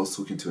them that I was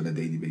talking to on a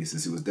daily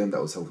basis. It was them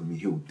that was helping me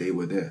heal. They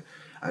were there.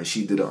 And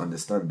she didn't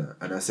understand that.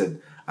 And I said,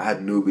 I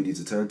had nobody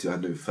to turn to. I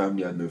had no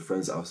family. I had no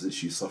friends. I was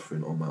literally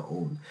suffering on my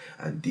own.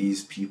 And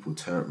these people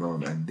turned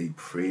around and they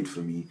prayed for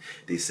me.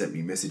 They sent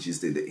me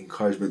messages. They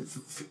encouragement.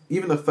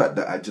 Even the fact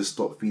that I just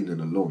stopped feeling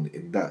alone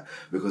in that.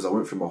 Because I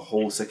went through my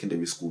whole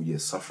secondary school year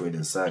suffering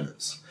in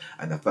silence.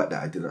 And the fact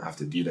that I didn't have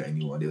to do that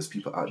anymore. There was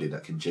people out there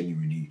that can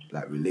genuinely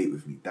relate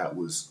with me. That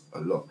was a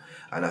lot.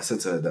 And I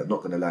said to her that, not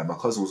going to lie, my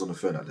cousin was on the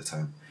phone at the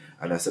time.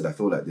 And I said, I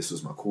feel like this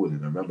was my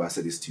calling. I remember I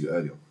said this to you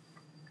earlier.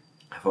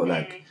 I felt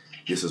like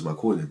this was my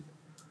calling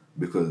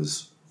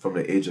because from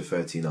the age of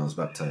 13 I was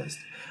baptized.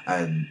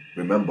 And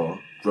remember,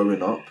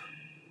 growing up,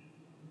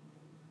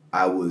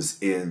 I was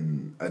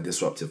in a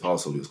disruptive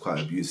household. It was quite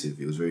abusive.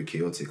 It was very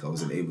chaotic. I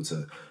wasn't able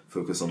to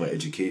focus on my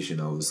education.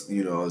 I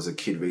was a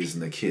kid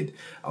raising a kid.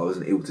 I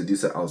wasn't able to do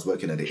so. I was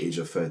working at the age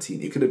of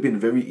 13. It could have been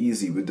very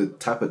easy with the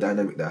type of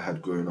dynamic that I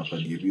had growing up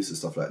and the abuse and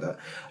stuff like that.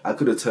 I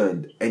could have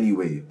turned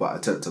anyway, but I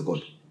turned to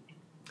God.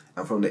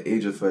 And from the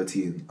age of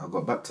 13, I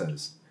got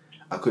baptized.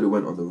 I could have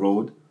went on the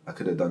road. I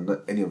could have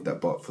done any of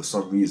that, but for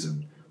some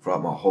reason,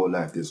 throughout my whole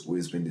life, there's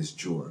always been this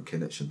draw and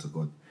connection to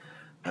God.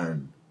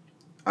 And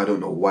I don't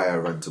know why I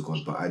ran to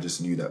God, but I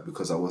just knew that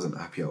because I wasn't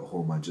happy at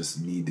home, I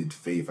just needed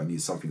faith. I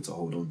needed something to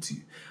hold on to.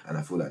 And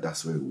I feel like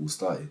that's where it all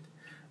started.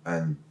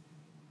 And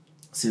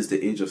since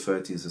the age of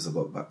 13, since I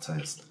got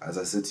baptized, as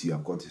I said to you,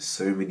 I've gone to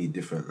so many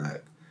different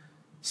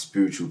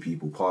spiritual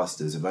people,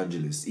 pastors,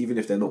 evangelists, even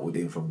if they're not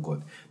ordained from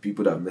God.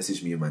 People that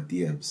message me in my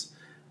DMs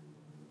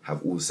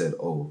have all said,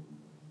 oh,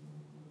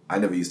 I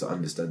never used to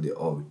understand it.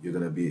 Oh, you're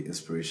going to be an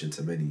inspiration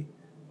to many.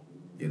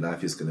 Your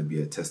life is going to be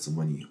a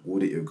testimony. All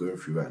that you're going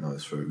through right now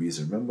is for a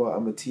reason. Remember,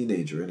 I'm a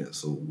teenager, innit?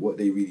 So what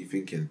they really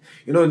thinking?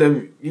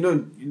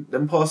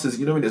 Them pastors,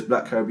 when there's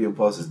Black Caribbean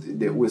pastors,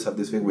 they always have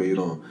this thing where,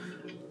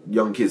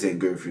 young kids ain't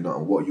going through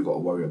nothing. What you got to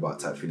worry about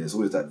type thing. There's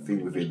always that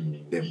thing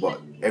within them.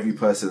 But every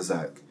person's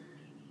like,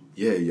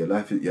 yeah, your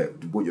life is,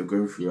 what you're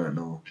going through right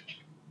now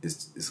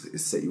is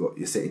set you up.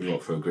 You're setting you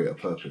up for a greater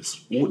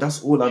purpose.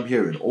 That's all I'm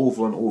hearing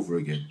over and over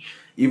again.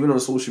 Even on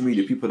social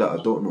media, people that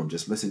I don't know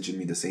just messaging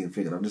me the same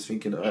thing, and I'm just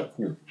thinking, alright,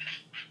 cool.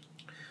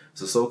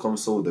 So come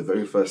so, the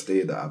very first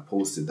day that I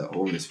posted that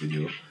homeless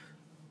video,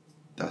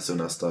 that's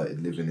when I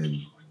started living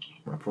in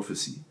my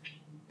prophecy.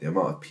 The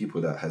amount of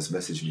people that has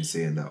messaged me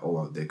saying that,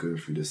 oh, they're going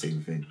through the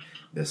same thing,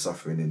 they're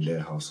suffering in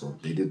their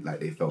household,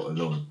 they felt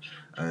alone,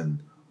 and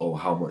oh,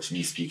 how much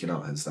me speaking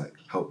out has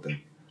helped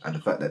them. And the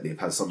fact that they've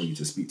had somebody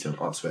to speak to and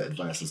ask for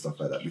advice and stuff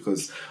like that.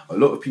 Because a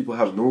lot of people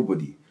have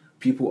nobody.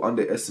 People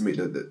underestimate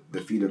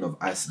the feeling of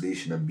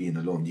isolation and being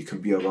alone. You can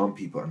be around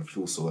people and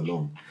feel so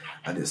alone.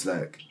 And it's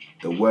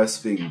the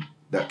worst thing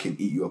that can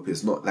eat you up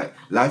is not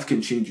life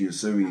can change you in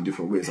so many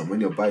different ways. And when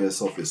you're by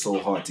yourself, it's so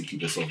hard to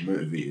keep yourself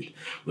motivated.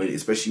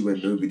 Especially when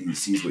nobody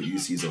sees what you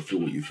see or feel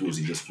what you feel,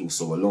 you just feel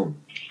so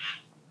alone.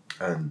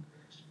 And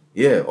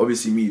yeah,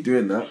 obviously me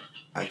doing that,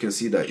 I can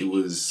see that it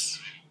was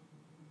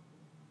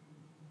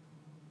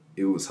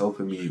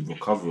helping me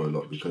recover a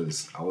lot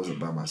because I wasn't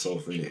by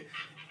myself in it.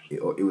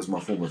 It was my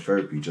form of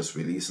therapy, just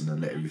releasing and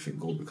let everything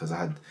go because I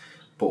had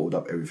bottled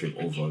up everything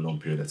over a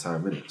long period of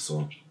time in it.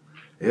 So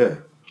yeah.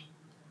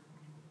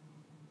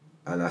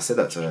 And I said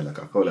that to her,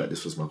 I felt like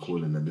this was my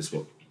calling and this is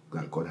what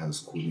God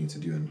has called me to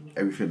do. And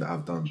everything that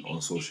I've done on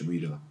social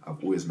media,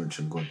 I've always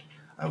mentioned God.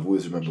 I've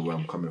always remembered where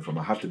I'm coming from.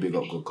 I have to big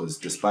up God because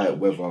despite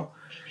whether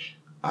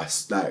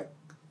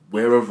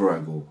wherever I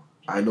go,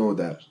 I know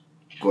that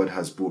God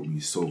has brought me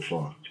so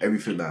far.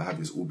 Everything that I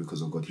have is all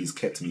because of God. He's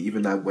kept me.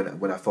 Even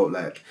when I felt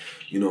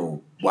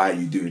why are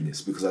you doing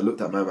this? Because I looked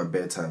at my man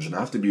bare times and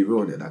I have to be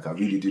real in it. I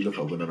really do look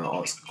at God and I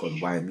ask God,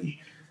 why me?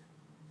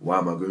 Why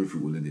am I going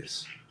through all of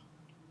this?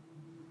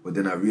 But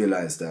then I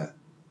realised that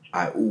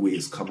I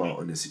always come out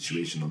on the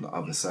situation on the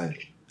other side.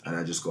 And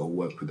I just got to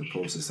work with the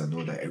process and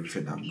know that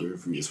everything that I'm going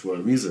through is for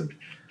a reason.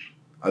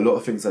 A lot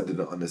of things I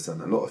didn't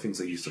understand. A lot of things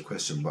I used to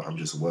question, but I'm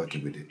just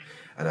working with it.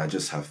 And I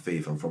just have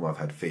faith. And from I've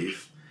had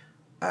faith,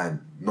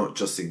 and not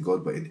just in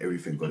God, but in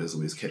everything, God has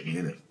always kept me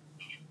in it.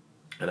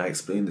 And I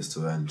explained this to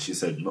her, and she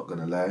said, not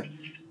gonna lie,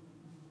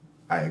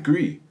 I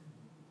agree.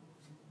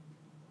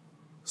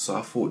 So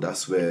I thought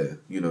that's where,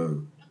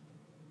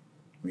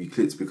 we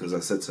clicked because I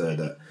said to her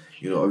that,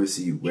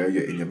 obviously where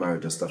you're in your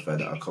marriage and stuff like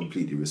that, I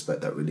completely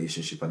respect that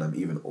relationship and I'm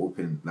even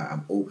open,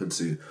 I'm open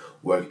to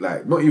work,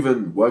 not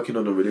even working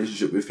on a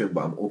relationship with him,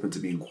 but I'm open to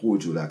being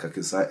cordial, I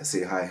can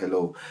say hi,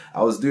 hello.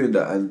 I was doing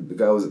that and the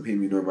guy wasn't paying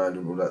me no mind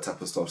and all that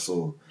type of stuff,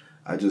 so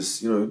I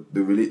just,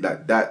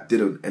 that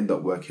didn't end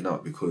up working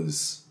out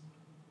because,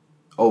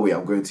 oh wait,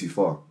 I'm going too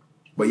far.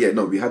 But yeah,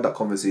 no, we had that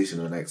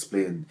conversation and I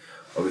explained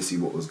obviously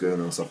what was going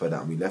on and stuff like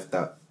that, and we left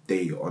that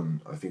day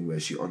on a thing where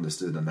she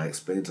understood and I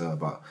explained to her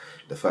about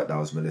the fact that I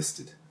was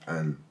molested.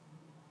 And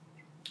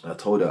I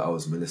told her I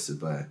was molested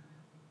by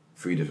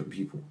 3 different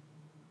people.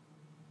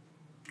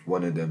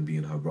 One of them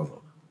being her brother.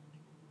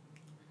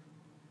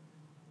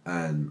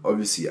 And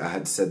obviously I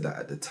had said that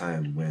at the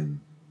time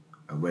when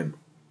I went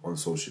on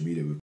social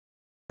media with,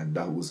 and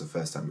that was the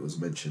first time it was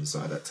mentioned.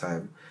 So at that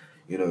time,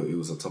 you know, it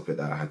was a topic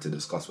that I had to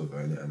discuss with her,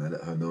 and I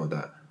let her know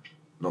that,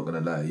 not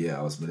gonna lie, yeah,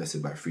 I was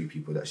molested by 3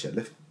 people that she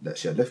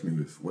had left me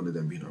with, one of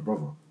them being her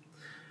brother.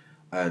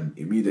 And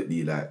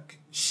immediately, like,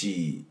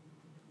 she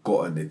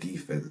got on the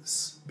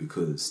defense,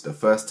 because the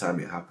first time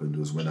it happened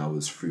was when I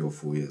was 3 or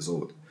 4 years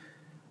old.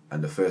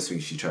 And the first thing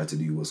she tried to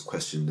do was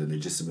question the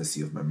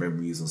legitimacy of my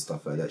memories and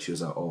stuff like that. She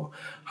was like, oh,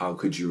 how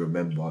could you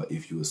remember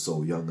if you were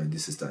so young, and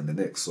this is that and the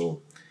next.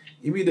 So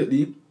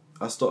immediately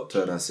I stopped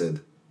her and I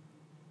said,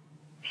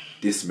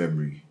 this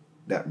memory,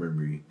 that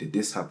memory, did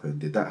this happen?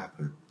 Did that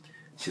happen?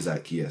 She's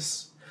like,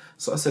 yes.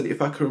 So I said,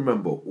 if I can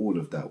remember all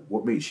of that,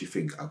 what makes you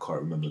think I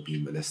can't remember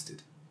being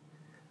molested?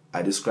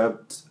 I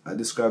described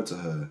to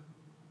her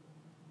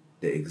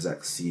the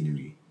exact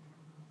scenery,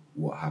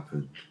 what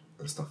happened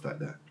and stuff like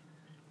that.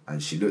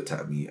 And she looked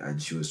at me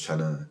and she was trying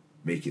to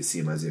make it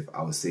seem as if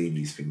I was saying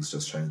these things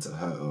just trying to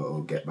hurt her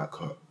or get back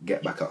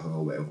at her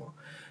or whatever.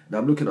 And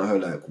I'm looking at her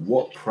like,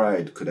 what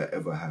pride could I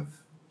ever have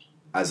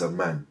as a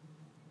man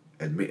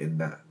admitting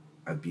that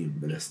I've been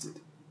molested?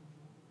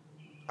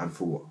 And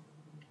for what?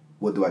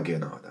 What do I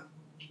gain out of that?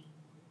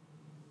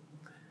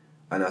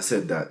 And I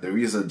said that the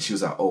reason, she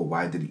was like, oh,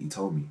 why didn't you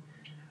tell me?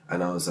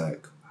 And I was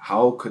like,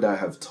 how could I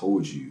have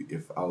told you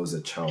if I was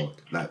a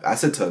child? Like, I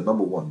said to her,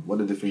 number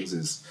one of the things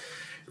is,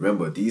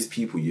 remember, these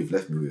people you've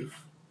left me with,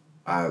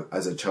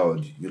 as a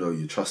child, you know,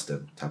 you trust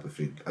them type of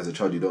thing. As a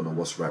child, you don't know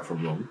what's right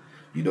from wrong.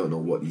 You don't know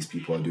what these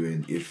people are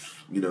doing.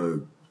 If, you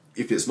know,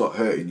 if it's not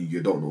hurting you,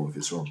 you don't know if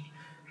it's wrong.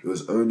 It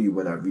was only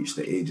when I reached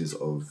the ages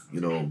of,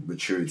 you know,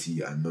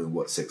 maturity and knowing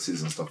what sex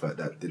is and stuff like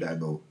that, did I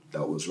know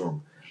that was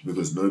wrong.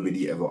 Because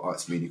nobody ever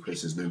asked me any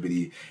questions,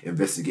 nobody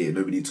investigated,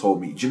 nobody told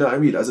me. Do you know what I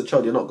mean? As a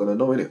child, you're not going to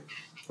know, innit?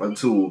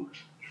 Until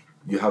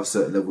you have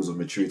certain levels of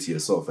maturity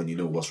yourself and you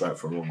know what's right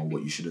from wrong and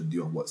what you shouldn't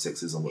do and what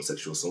sex is and what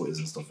sexual assault is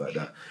and stuff like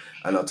that.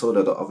 And I told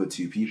her the other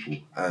 2 people,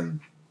 and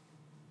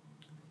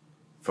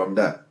from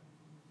that,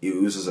 it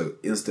was just an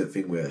instant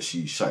thing where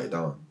she shut it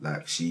down.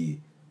 Like, she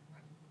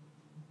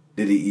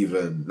didn't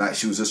even, like,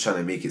 she was just trying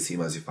to make it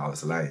seem as if I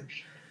was lying.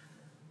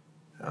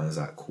 And I was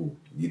like, cool.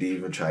 You didn't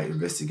even try to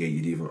investigate.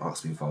 You didn't even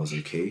ask me if I was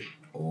okay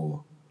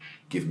or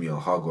give me a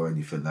hug or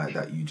anything like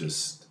that. You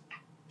just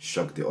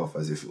shrugged it off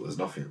as if it was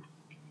nothing.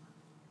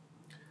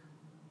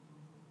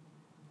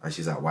 And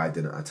she's like, why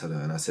didn't I tell her?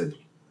 And I said,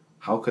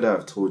 how could I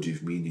have told you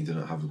if me and you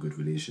didn't have a good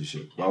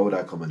relationship? Why would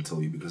I come and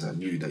tell you? Because I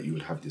knew that you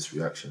would have this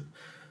reaction.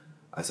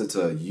 I said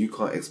to her, you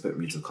can't expect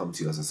me to come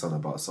to you as a son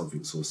about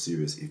something so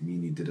serious if me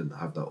and you didn't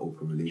have that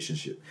open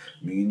relationship.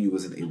 Me and you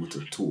wasn't able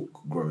to talk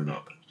growing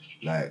up.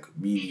 Like,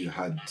 me and you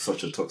had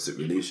such a toxic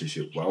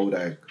relationship. Why would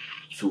I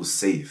feel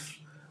safe?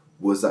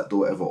 Was that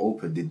door ever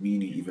open? Did me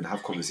and you even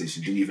have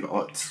conversations? Did you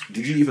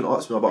even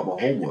ask me about my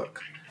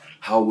homework?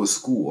 How was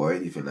school or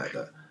anything like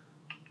that?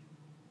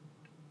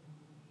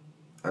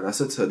 And I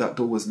said to her, that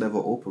door was never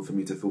open for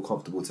me to feel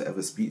comfortable to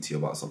ever speak to you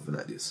about something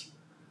like this.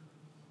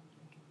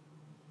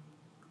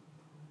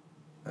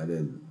 And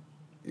then,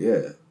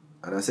 yeah.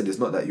 And I said, it's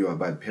not that you're a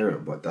bad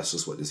parent, but that's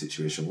just what the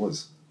situation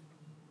was.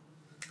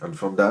 And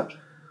from that,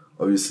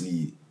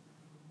 obviously,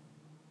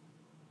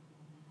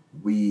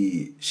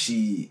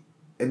 she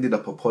ended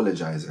up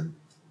apologizing.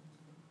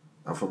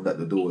 And from that,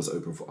 the door was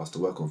open for us to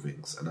work on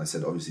things. And I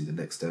said, obviously, the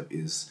next step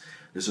is,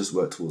 let's just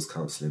work towards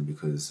counselling,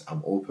 because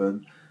I'm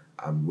open.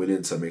 I'm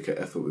willing to make an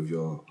effort with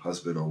your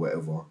husband or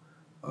whatever.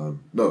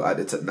 No, at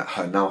the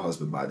her now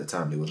husband, but at the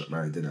time they wasn't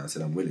married, didn't I? I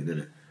said, I'm willing,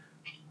 innit?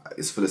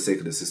 It's for the sake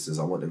of the sisters.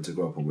 I want them to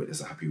grow up and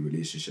witness a happy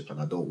relationship,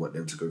 and I don't want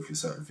them to go through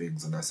certain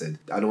things. And I said,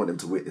 I don't want them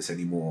to witness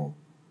any more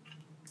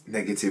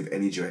negative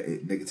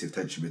energy, negative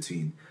tension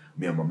between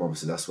me and my mum.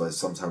 So that's why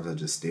sometimes I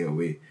just stay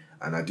away.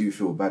 And I do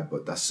feel bad,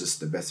 but that's just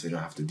the best thing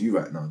I have to do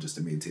right now, just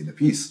to maintain the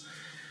peace.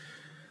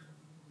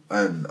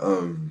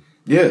 And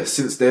yeah,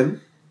 since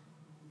then,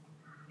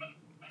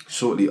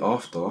 shortly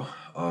after,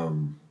 I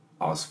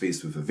was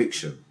faced with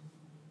eviction.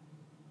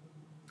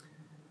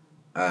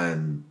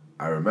 And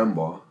I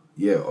remember,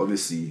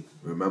 obviously,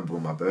 remember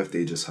my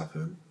birthday just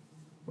happened.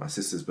 My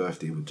sister's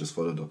birthday was just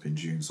followed up in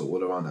June. So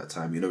all around that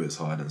time, you know, it's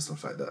hard and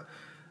stuff like that.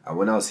 And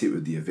when I was hit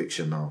with the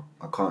eviction now,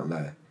 I can't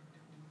lie,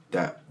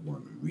 that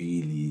one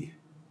really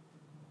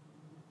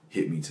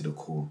hit me to the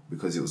core,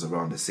 because it was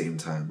around the same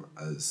time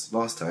as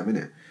last time,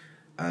 innit?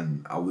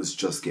 And I was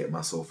just getting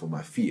myself on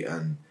my feet.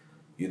 And,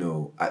 you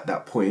know, at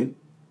that point,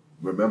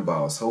 remember,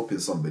 I was helping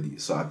somebody.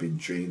 So I've been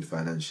drained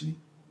financially.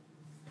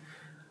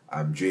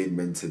 I'm drained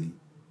mentally.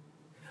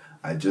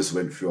 I just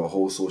went through a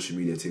whole social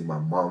media thing. My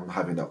mum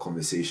having that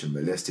conversation,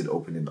 molested,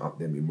 opening up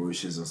them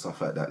emotions and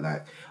stuff like that.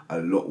 Like, a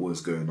lot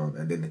was going on.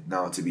 And then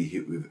now to be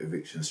hit with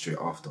eviction straight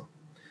after.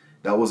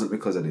 That wasn't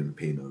because I didn't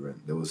pay no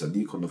rent. There was a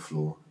leak on the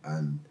floor,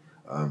 and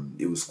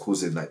it was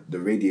causing, like, the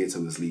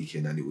radiator was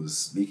leaking, and it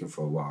was leaking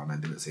for a while, and I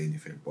didn't say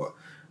anything. But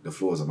the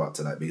floor was about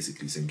to, like,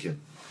 basically sink in.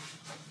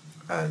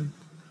 And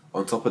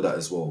on top of that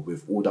as well,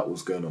 with all that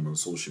was going on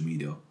social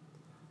media,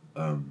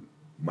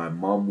 my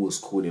mum was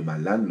calling my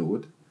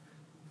landlord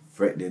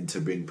threatening to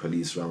bring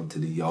police round to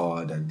the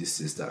yard and this,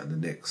 that, and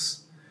the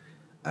next.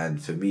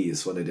 And for me,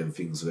 it's one of them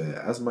things where,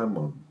 as my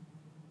mum,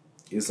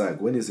 it's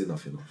like, when is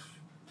enough enough?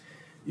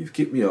 You've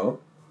kicked me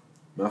out,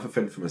 I have to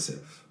fend for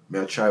myself. May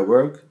I try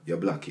work? You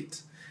block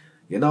it.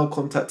 You're now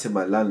contacting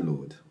my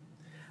landlord,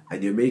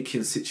 and you're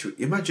making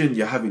imagine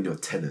you're having your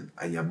tenant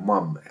and your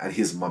mum and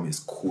his mum is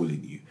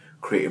calling you,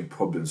 creating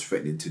problems,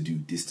 threatening to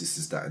do this,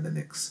 that, and the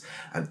next.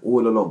 And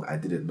all along, I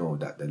didn't know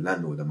that the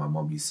landlord and my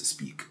mum used to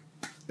speak.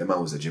 The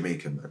man was a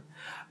Jamaican man.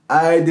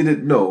 I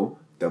didn't know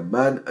the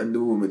man and the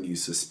woman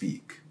used to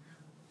speak.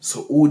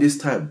 So all this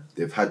time,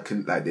 they've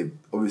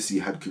obviously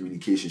had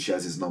communication. She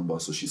has his number,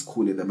 so she's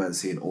calling the man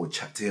saying, oh,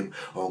 chat to him,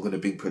 oh, I'm going to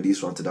bring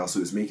police round to the house. So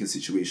it's making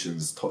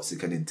situations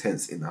toxic and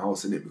intense in the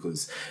house, isn't it?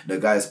 Because the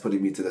guy's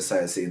putting me to the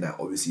side saying that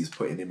obviously he's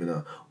putting him in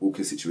a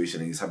awkward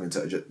situation and he's having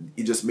to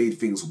he just made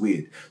things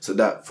weird. So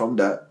that from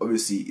that,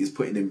 obviously, is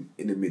putting him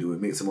in the middle.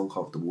 It makes him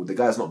uncomfortable. The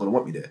guy's not going to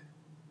want me there.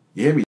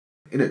 You hear me,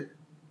 innit?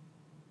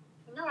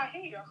 No, I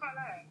hear you. I can't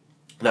lie.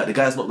 Like, the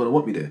guy's not going to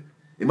want me there.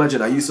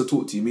 Imagine I used to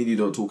talk to you, me and you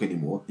don't talk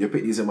anymore. You're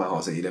putting these in my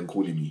house and you're then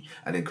calling me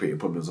and then creating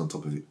problems on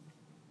top of it.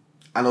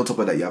 And on top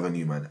of that, you have a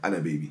new man and a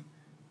baby.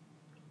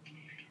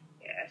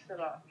 Yeah, it's a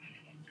lot.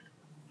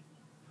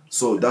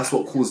 So that's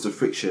what caused the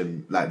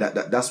friction. Like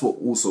that's what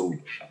also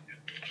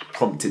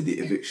prompted the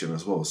eviction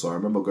as well. So I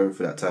remember going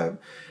through that time.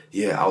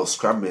 Yeah, I was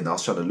scrambling. I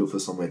was trying to look for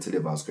somewhere to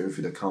live. I was going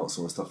through the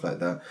council and stuff like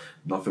that.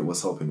 Nothing was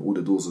helping. All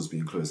the doors was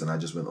being closed, and I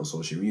just went on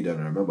social media.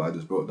 And I remember I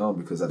just broke down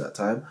because at that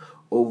time,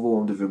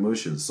 overwhelmed with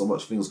emotions, so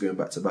much things going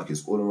back to back.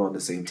 It's all around the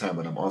same time,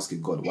 and I'm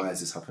asking God, why has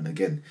this happened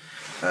again?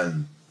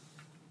 And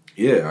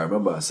yeah, I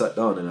remember I sat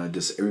down and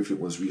everything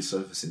was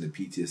resurfacing, the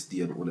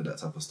PTSD and all of that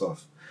type of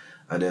stuff.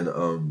 And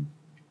then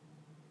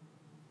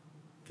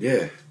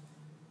yeah,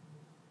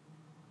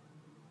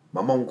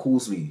 my mom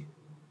calls me.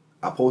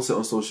 I post it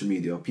on social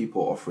media,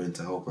 people offering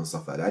to help and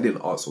stuff like that. I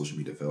didn't ask social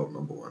media for help,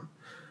 number one.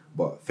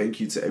 But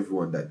thank you to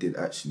everyone that did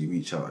actually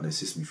reach out and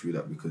assist me through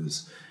that,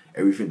 because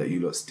everything that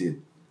you lot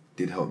did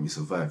help me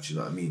survive, do you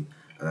know what I mean?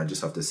 And I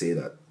just have to say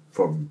that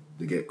from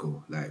the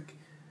get-go. Like,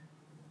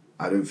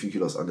 I don't think you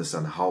lot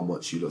understand how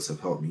much you lot have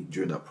helped me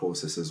during that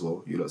process as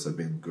well. You lot have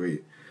been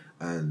great.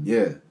 And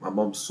yeah, my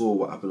mum saw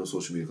what happened on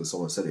social media because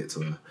someone said it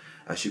to her.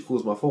 And she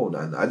calls my phone.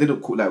 And I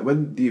didn't call, like,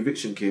 when the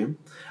eviction came,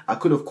 I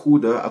could have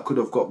called her, I could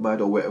have got mad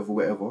or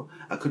whatever.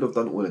 I could have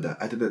done all of that.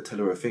 I didn't tell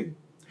her a thing.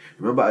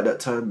 Remember at that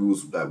time, we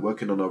was like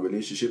working on our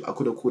relationship. I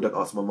could have called and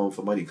asked my mum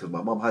for money because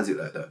my mum has it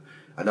like that.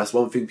 And that's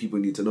one thing people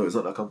need to know. It's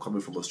not like I'm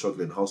coming from a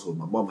struggling household.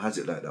 My mum has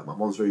it like that. My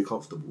mum's very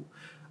comfortable.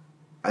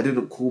 I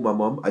didn't call my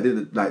mum. I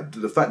didn't, like,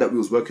 the fact that we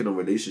was working on a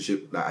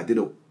relationship, like, I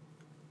didn't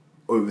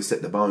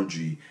overstep the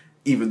boundary,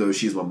 even though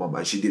she's my mum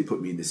and she did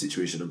put me in this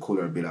situation, and call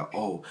her and be like,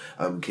 oh,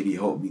 can you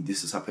help me?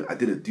 This has happened. I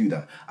didn't do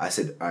that. I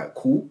said, all right,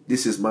 cool.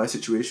 This is my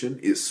situation.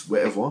 It's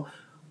whatever.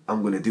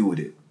 I'm going to deal with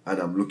it. And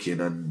I'm looking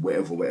and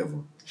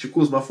whatever. She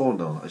calls my phone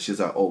now and she's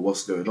like, oh,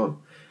 what's going on?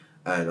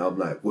 And I'm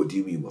like, what do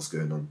you mean what's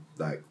going on?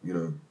 Like, you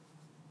know,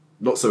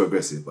 not so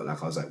aggressive, but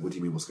like, I was like, what do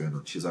you mean what's going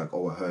on? She's like,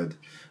 oh, I heard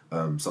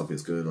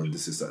something's going on.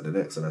 This is that, the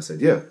next. And I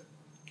said, yeah.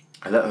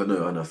 I let her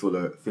know and I fill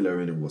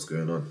her in on what's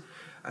going on.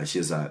 And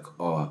she's like,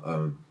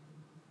 oh,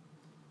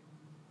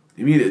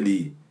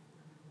 immediately,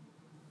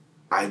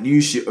 I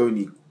knew she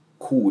only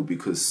called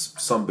because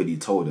somebody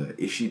told her.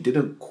 If she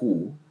didn't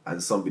call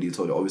and somebody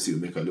told her, obviously it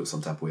would make her look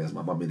some type of way as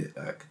my mum in it.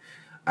 Like,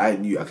 I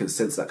knew, I can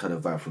sense that kind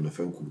of vibe from the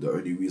phone call. The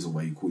only reason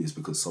why you call is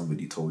because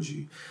somebody told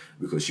you.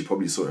 Because she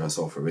probably saw it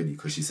herself already,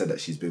 because she said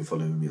that she's been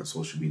following me on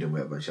social media and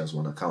whatever, and she has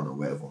one account or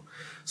whatever.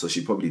 So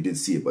she probably did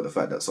see it, but the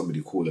fact that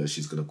somebody called her,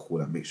 she's going to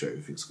call and make sure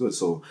everything's good.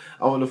 So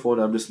I'm on the phone,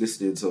 I'm just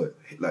listening to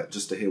it, like,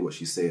 just to hear what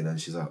she's saying, and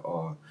she's like,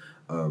 oh,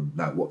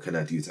 like, what can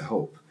I do to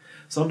help?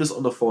 So I'm just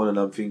on the phone and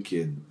I'm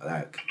thinking,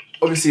 like,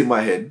 obviously in my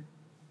head,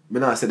 I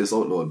mean, I said this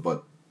out loud,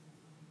 but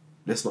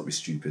let's not be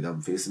stupid.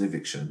 I'm facing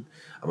eviction.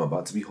 I'm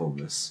about to be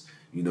homeless.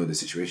 You know, the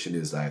situation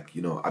is like,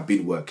 you know, I've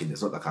been working.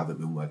 It's not like I haven't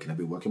been working. I've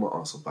been working my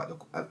arse off,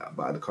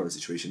 but the current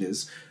situation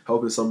is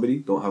helping somebody,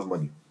 don't have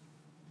money.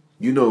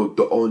 You know,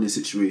 the only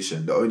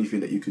situation, the only thing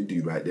that you can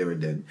do right there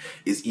and then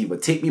is either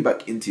take me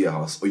back into your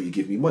house or you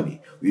give me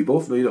money. We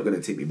both know you're not going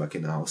to take me back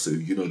in the house, so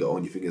you know the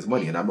only thing is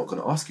money, and I'm not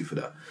going to ask you for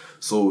that.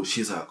 So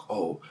she's like,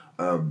 oh,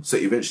 so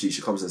eventually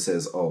she comes and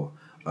says, oh,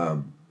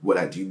 well,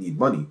 like, do you need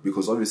money?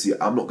 Because obviously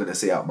I'm not going to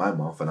say out my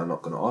mouth and I'm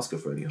not going to ask her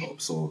for any help.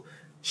 So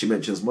she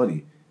mentions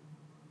money.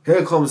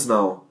 Here comes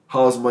now,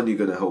 how's money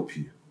going to help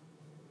you?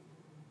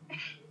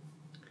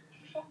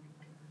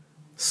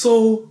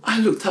 So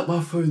I looked at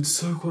my phone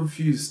so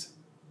confused.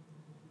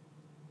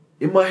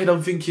 In my head,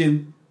 I'm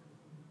thinking,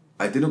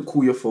 I didn't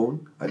call your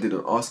phone. I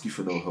didn't ask you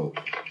for no help.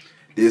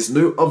 There's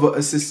no other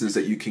assistance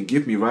that you can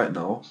give me right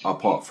now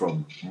apart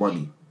from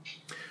money.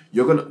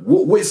 You're gonna,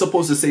 what is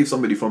supposed to save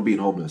somebody from being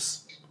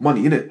homeless?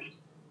 Money, innit?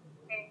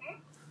 Mm-hmm.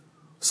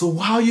 So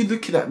why are you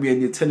looking at me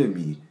and you're telling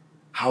me,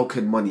 how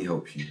can money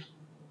help you?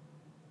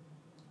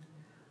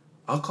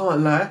 I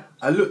can't lie.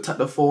 I looked at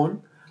the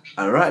phone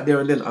and right there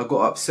and then I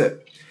got upset.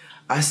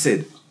 I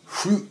said,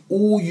 through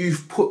all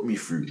you've put me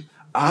through,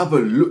 I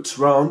haven't looked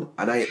round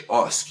and I ain't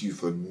asked you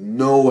for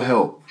no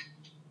help.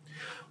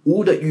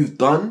 All that you've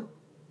done,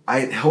 I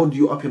ain't held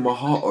you up in my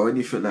heart or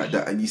anything like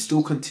that, and you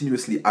still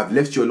continuously, I've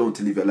left you alone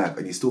to live your life,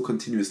 and you still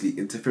continuously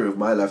interfere with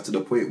my life to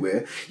the point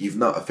where you've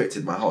now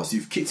affected my house.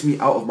 You've kicked me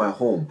out of my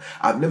home.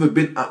 I've never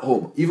been at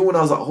home. Even when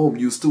I was at home,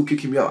 you were still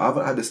kicking me out. I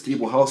haven't had a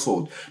stable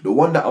household. The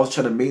one that I was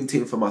trying to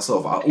maintain for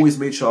myself, I always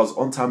made sure I was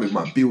on time with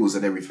my bills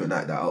and everything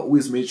like that. I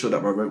always made sure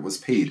that my rent was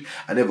paid.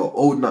 I never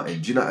owed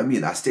nothing. Do you know what I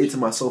mean? I stayed to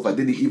myself. I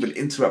didn't even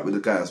interact with the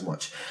guy as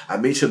much. I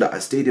made sure that I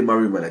stayed in my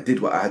room and I did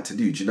what I had to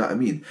do. Do you know what I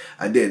mean?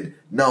 And then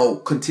now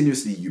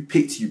continuously you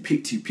picked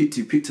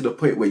to the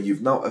point where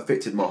you've now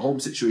affected my home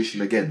situation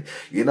again.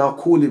 You're now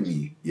calling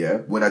me, yeah,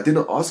 when I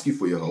didn't ask you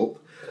for your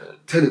help,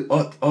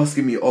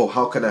 asking me, oh,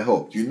 how can I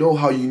help? You know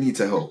how you need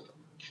to help.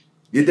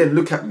 You then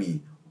look at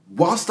me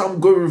whilst I'm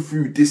going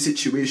through this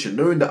situation,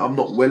 knowing that I'm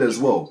not well as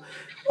well,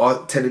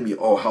 are telling me,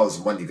 oh,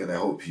 how's money gonna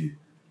help you?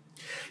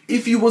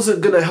 If you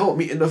wasn't gonna help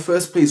me in the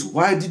first place,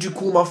 why did you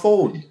call my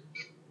phone?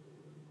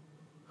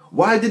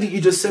 Why didn't you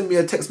just send me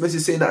a text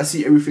message saying that I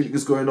see everything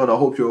is going on, I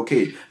hope you're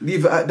okay?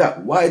 Leave it at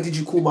that. Why did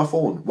you call my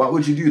phone? Why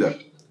would you do that?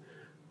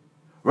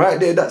 Right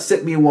there, that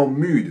set me in one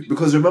mood.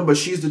 Because remember,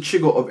 she's the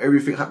trigger of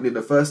everything happening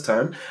the first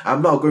time.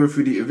 I'm now going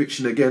through the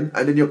eviction again,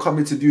 and then you're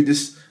coming to do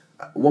this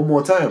one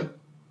more time.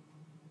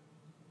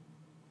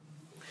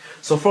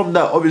 So from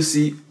that,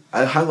 obviously,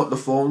 I hang up the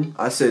phone.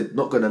 I said,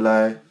 not gonna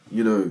lie,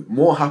 you know,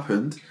 more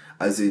happened.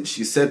 As in,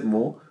 she said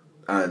more.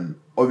 And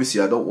obviously,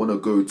 I don't want to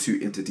go too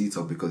into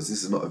detail because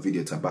this is not a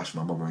video to bash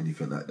my mum or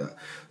anything like that.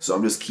 So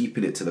I'm just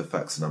keeping it to the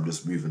facts and I'm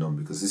just moving on,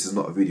 because this is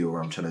not a video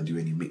where I'm trying to do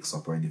any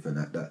mix-up or anything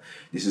like that.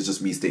 This is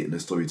just me stating the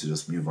story to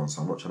just move on.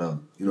 So I'm not trying to,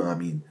 you know what I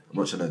mean? I'm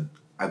not trying to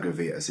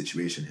aggravate a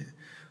situation here.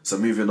 So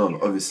moving on,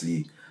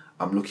 obviously,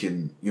 I'm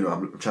looking, you know,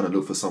 I'm trying to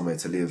look for somewhere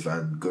to live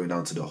and going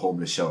down to the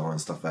homeless shelter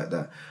and stuff like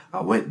that.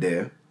 I went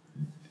there.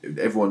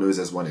 Everyone knows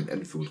there's one in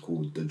Enfield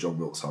called the John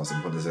Wilkes House in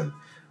Brothers End.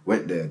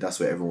 Went there, that's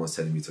where everyone was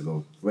telling me to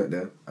go. Went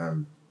there,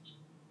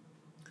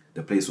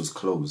 the place was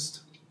closed.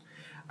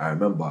 I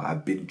remember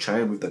I've been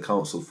trying with the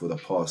council for the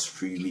past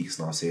 3 weeks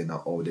now, saying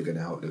that, oh, they're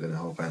gonna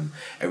help, and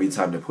every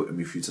time they're putting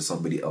me through to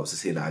somebody else, they're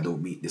saying that I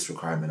don't meet this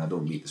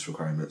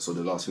requirement, So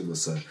the last thing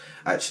was to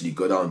actually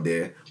go down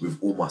there with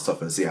all my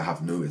stuff and say I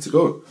have nowhere to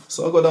go.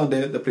 So I go down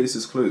there, the place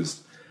is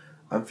closed.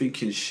 I'm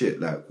thinking, shit,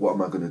 like, what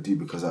am I gonna do?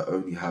 Because I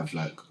only have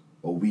like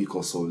a week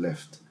or so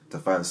left to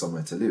find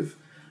somewhere to live.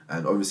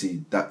 And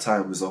obviously that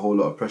time was a whole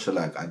lot of pressure.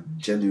 Like, I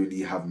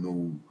genuinely I don't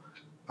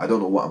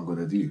know what I'm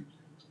gonna do.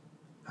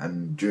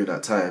 And during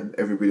that time,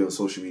 everybody on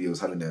social media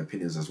was having their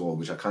opinions as well,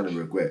 which I kind of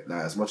regret.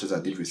 Like, as much as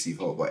I did receive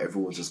help, but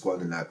everyone's just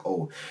going like,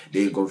 oh,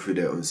 they ain't gone through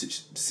their own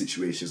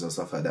situations and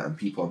stuff like that, and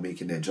people are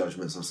making their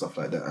judgments and stuff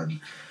like that, and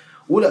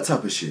all that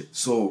type of shit.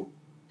 So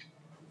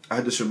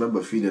I just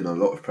remember feeling a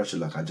lot of pressure,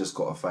 like I just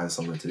gotta find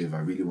somewhere to live. I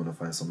really want to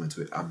find somewhere to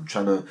live. I'm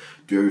trying to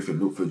do everything,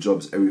 look for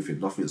jobs, everything.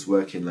 Nothing's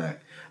working.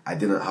 Like, I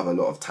didn't have a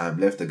lot of time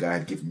left. The guy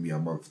had given me a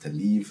month to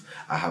leave.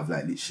 I have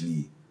like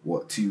literally,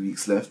 2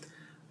 weeks left.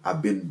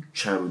 I've been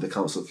trying with the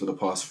council for the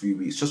past 3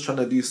 weeks, just trying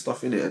to do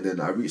stuff in it. And then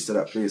I reached to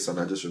that place and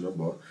I just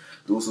remember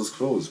doors was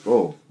closed,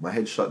 bro. My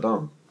head shut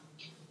down.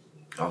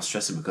 I was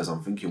stressing because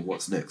I'm thinking,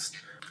 what's next?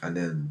 And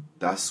then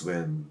that's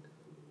when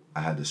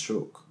I had a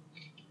stroke.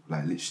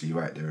 Like, literally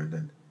right there and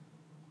then.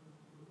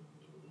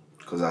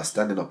 Because I was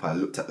standing up, I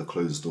looked at the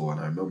closed door,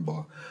 and I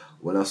remember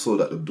when I saw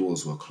that the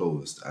doors were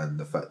closed and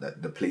the fact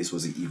that the place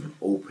wasn't even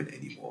open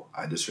anymore,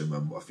 I just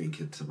remember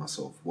thinking to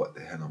myself, what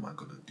the hell am I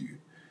going to do?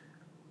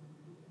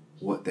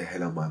 What the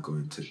hell am I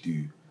going to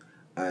do?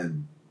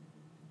 And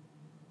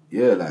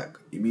yeah, like,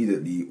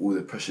 immediately all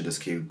the pressure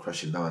just came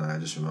crashing down, and I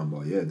just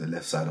remember, yeah, the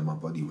left side of my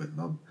body went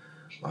numb.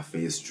 My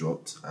face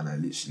dropped, and I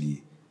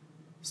literally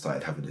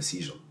started having a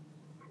seizure.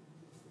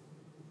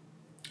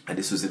 And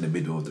this was in the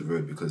middle of the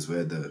road, because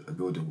where the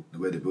building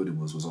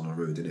was on a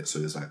road, innit? So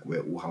it's like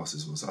where all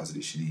houses was. I was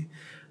literally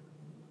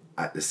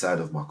at the side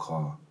of my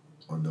car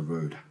on the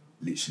road,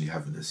 literally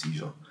having a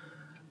seizure.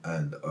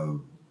 And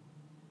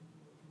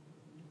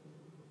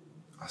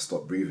I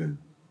stopped breathing.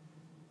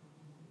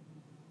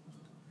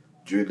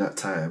 During that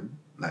time,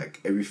 like,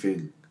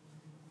 everything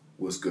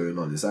was going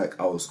on. It's like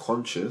I was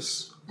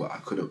conscious, but I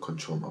couldn't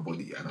control my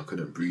body, and I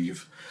couldn't breathe.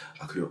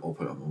 I couldn't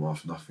open up my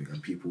mouth, nothing.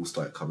 And people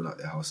started coming out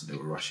their house and they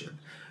were rushing.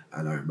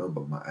 And I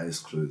remember my eyes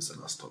closed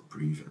and I stopped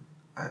breathing.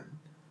 And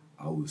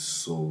I was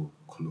so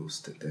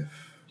close to death.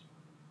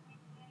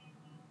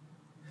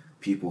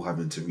 People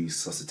having to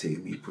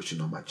resuscitate me, pushing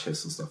on my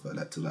chest and stuff like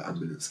that till the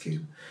ambulance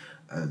came.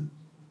 And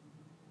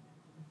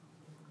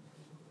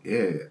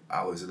yeah,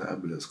 I was in the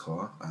ambulance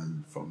car,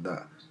 and from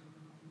that,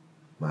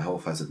 my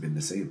health hasn't been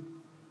the same.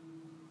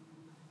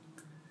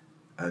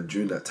 And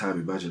during that time,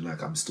 imagine,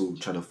 like, I'm still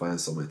trying to find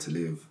somewhere to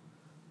live.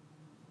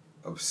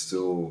 I'm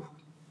still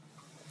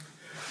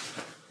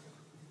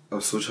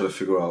trying to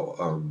figure out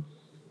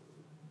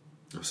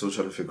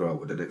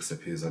what the next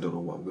step is. I don't know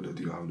what I'm gonna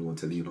do. I have no one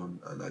to lean on,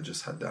 and I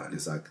just had that, and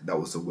it's like that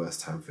was the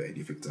worst time for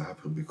anything to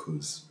happen,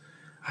 because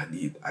I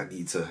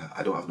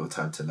don't have no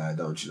time to lie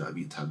down, do you know what I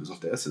mean? Time is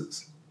of the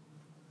essence.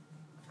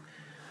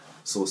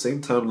 So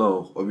same time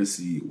now,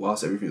 obviously,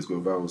 whilst everything's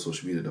going viral on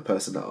social media, the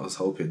person that I was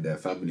helping, their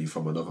family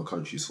from another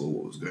country saw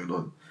what was going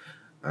on,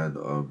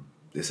 and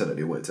they said that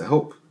they wanted to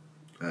help,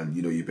 and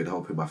you know, you've been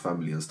helping my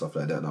family and stuff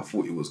like that, and I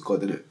thought it was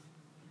God, innit?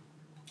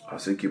 I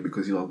was thinking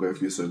because you know I'm going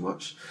through so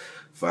much,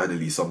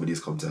 finally somebody's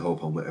come to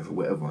help and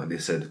whatever, and they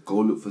said go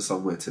look for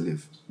somewhere to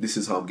live. This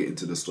is how I'm getting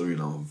to the story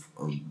now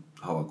of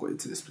how I got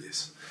into this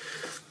place.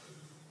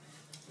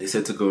 They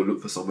said to go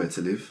look for somewhere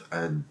to live,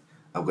 and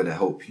I'm gonna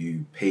help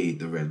you pay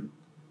the rent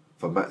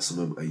for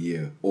maximum a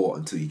year or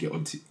until you get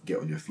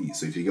on your feet.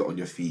 So if you get on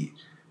your feet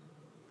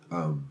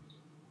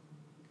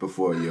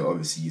before a year,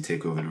 obviously you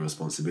take over the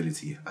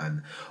responsibility.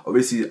 And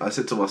obviously I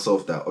said to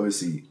myself that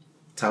obviously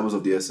time was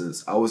of the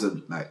essence. I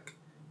wasn't like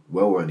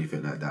well or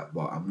anything like that,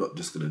 but I'm not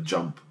just gonna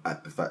jump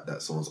at the fact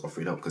that someone's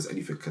offering help because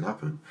anything can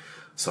happen.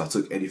 So I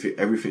took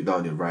everything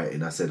down in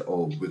writing. I said,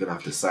 oh, we're gonna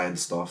have to sign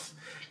stuff.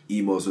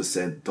 Emails were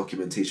sent,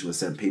 documentation was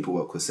sent,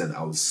 paperwork was sent.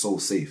 I was so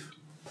safe.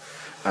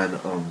 And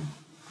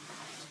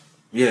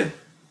yeah,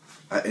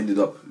 I ended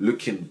up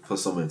looking for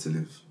somewhere to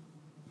live.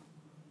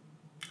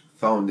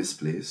 Found this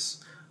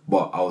place,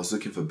 but I was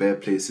looking for bare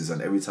places,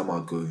 and every time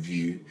I'd go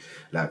view,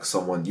 like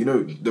someone, you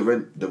know, the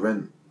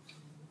rent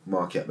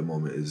market at the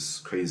moment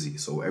is crazy.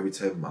 So every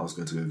time I was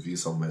going to go view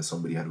somewhere,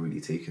 somebody had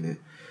already taken it.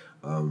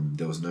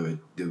 There was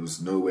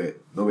nowhere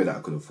that I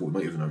could afford,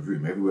 not even a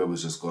room. Everywhere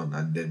was just gone.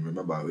 And then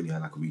remember, I only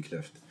had like a week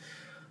left.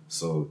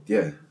 So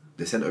yeah,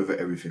 they sent over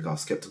everything. I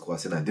was skeptical. I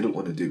said I didn't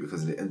want to do it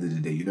because at the end of the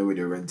day, you know, when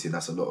you're renting,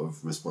 that's a lot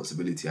of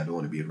responsibility. I don't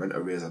want to be in rent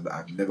arrears.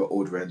 I've never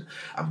owed rent.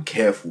 I'm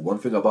careful. One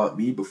thing about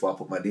me, before I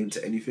put my name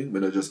to anything,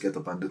 when I just get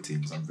up and do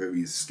things, I'm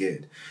very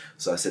scared.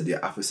 So I said, yeah,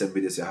 after 7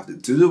 minutes, you have to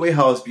do the way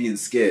how I was being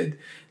scared.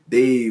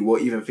 They were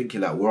even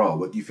thinking like, wow,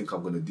 what do you think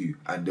I'm going to do?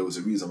 And there was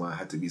a reason why I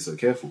had to be so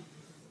careful.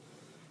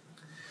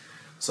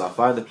 So I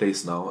find a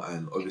place now,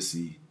 and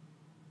obviously,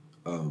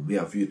 I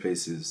viewed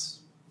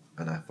places,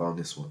 and I found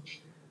this one.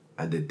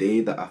 And the day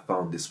that I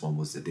found this one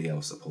was the day I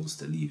was supposed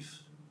to leave.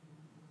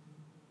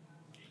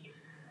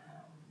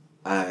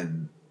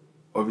 And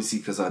obviously,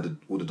 because I had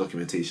all the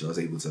documentation, I was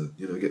able to,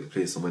 you know, get the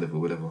place and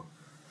whatever.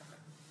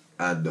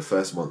 And the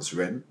first month's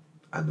rent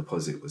and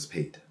deposit was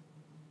paid.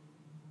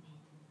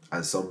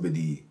 And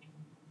somebody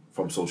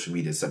from social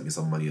media sent me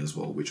some money as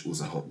well, which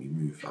also helped me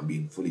move. I'm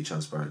being fully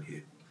transparent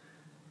here.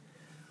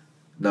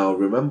 Now,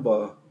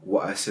 remember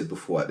what I said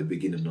before at the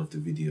beginning of the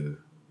video.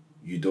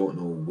 You don't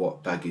know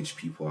what baggage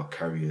people are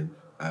carrying,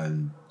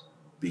 and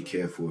be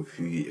careful of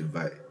who you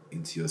invite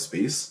into your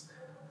space,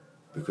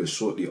 because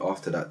shortly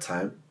after that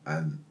time,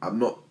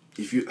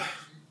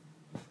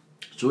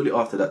 shortly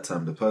after that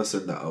time, the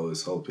person that I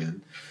was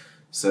helping,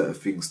 certain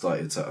things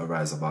started to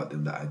arise about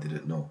them that I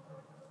didn't know.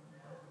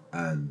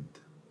 And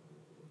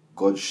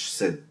God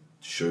said,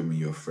 show me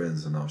your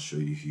friends and I'll show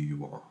you who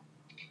you are.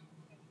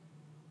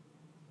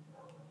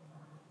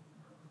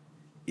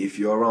 If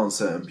you're around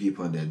certain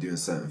people and they're doing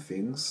certain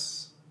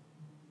things,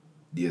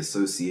 the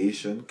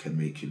association can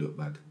make you look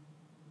bad.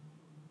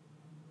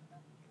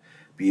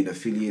 Being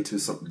affiliated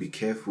with something, be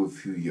careful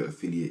with who you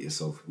affiliate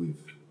yourself with.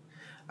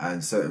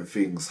 And certain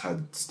things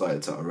had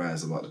started to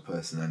arise about the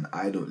person, and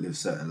I don't live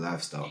certain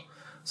lifestyle.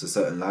 So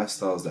certain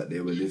lifestyles that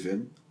they were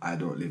living, I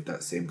don't live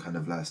that same kind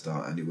of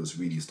lifestyle, and it was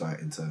really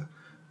starting to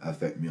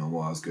affect me on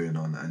what was going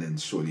on. And then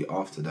shortly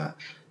after that,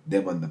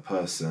 them and the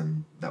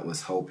person that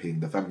was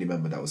helping, the family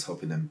member that was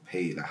helping them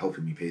pay, like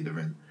helping me pay the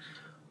rent,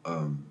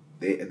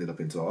 they ended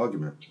up into an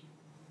argument.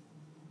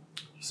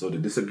 So the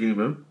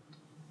disagreement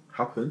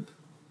happened.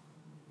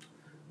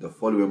 The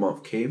following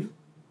month came,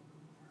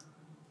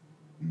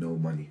 no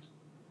money.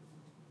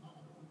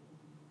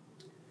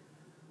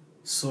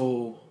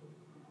 So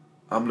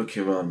I'm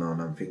looking around now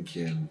and I'm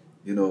thinking,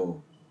 you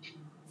know,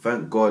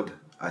 thank God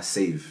I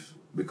saved,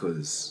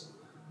 because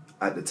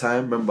at the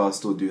time, remember I was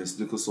still doing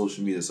little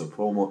social media, so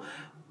promo,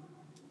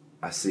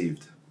 I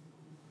saved.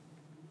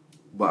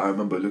 But I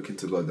remember looking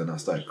to God and I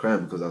started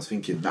crying because I was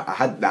thinking that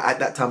at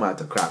that time I had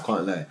to cry, I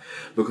can't lie.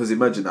 Because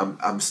imagine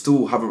I'm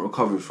still haven't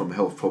recovered from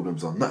health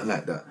problems or nothing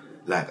like that.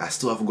 Like I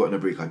still haven't gotten a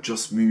break. I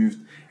just moved,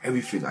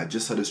 everything. I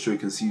just had a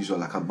stroke and seizure.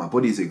 Like my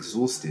body's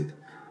exhausted.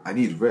 I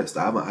need rest.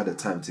 I haven't had the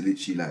time to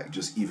literally like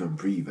just even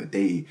breathe a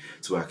day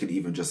so I could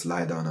even just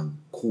lie down and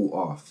cool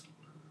off.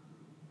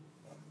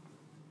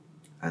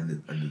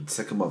 And the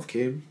second month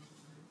came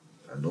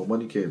and no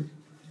money came.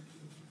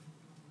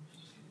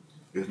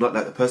 It's not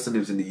like the person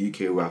lives in the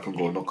UK where I can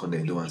go knock on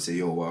their door and say,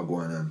 yo, where I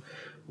going and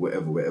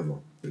whatever.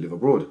 They live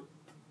abroad.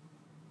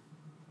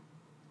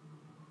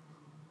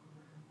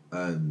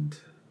 And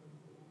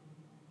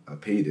I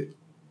paid it.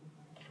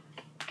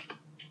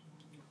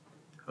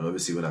 And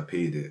obviously when I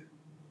paid it,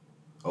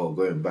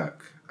 going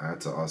back, I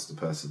had to ask the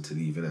person to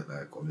leave, innit?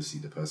 Like, obviously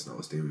the person that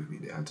was staying with me,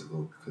 they had to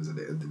go because at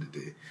the end of the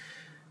day,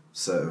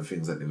 certain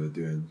things that they were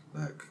doing,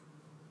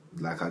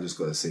 like I just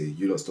gotta say,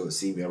 you lot don't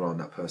see me around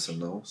that person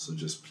now, so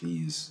just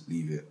please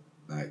leave it.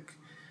 Like,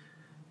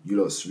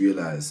 you lot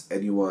realise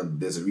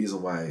there's a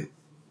reason why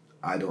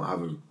I don't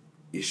have an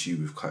issue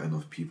with cutting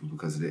off people,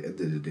 because at the end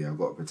of the day, I've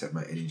got to protect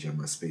my energy and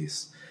my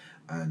space.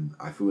 And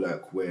I feel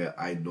like where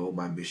I know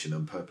my mission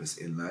and purpose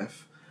in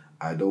life,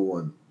 I don't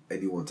want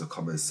anyone to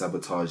come and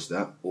sabotage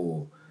that.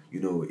 Or,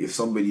 if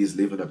somebody is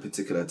living a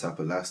particular type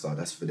of lifestyle,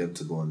 that's for them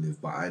to go and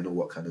live. But I know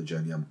what kind of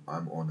journey I'm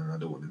on, and I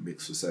don't want to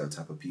mix with certain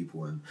type of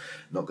people. And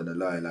not gonna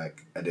lie,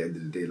 like at the end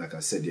of the day, like I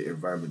said, your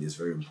environment is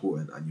very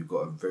important, and you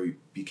got to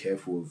be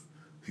careful of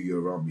who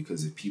you're around,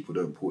 because if people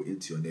don't pour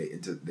into you and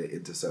they're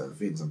into certain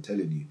things, I'm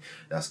telling you,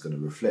 that's going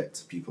to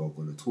reflect. People are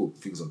going to talk,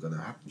 things are going to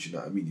happen. Do you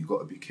know what I mean? You got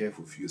to be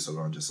careful who you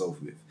surround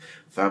yourself with,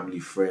 family,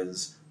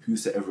 friends,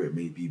 whosoever it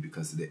may be,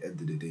 because at the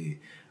end of the day,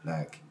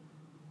 like,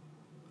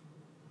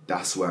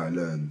 that's where I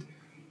learned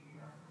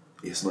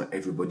it's not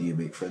everybody you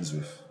make friends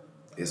with.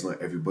 It's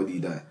not everybody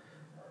that,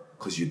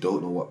 because you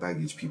don't know what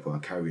baggage people are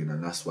carrying,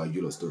 and that's why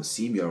you lot don't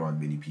see me around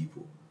many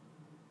people.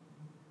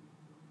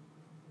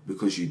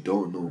 Because you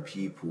don't know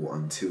people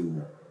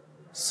until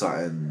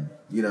something,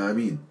 you know what I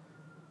mean?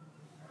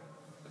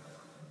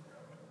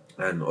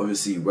 And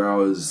obviously, where I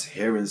was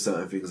hearing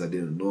certain things I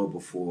didn't know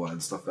before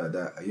and stuff like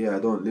that, I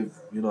don't live,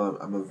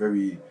 I'm a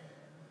very,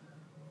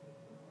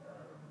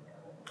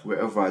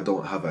 wherever I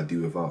don't have, I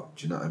do without,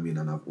 do you know what I mean?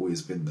 And I've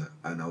always been that,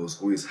 and I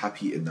was always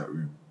happy in that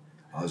room.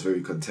 I was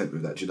very content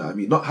with that, do you know what I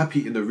mean? Not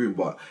happy in the room,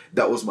 but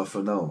that was my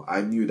for now.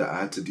 I knew that I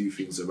had to do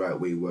things the right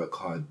way, work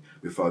hard,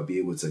 before I'd be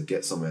able to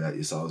get somewhere like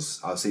this. I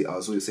was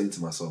always saying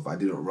to myself, I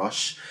didn't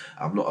rush.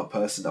 I'm not a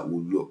person that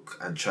will look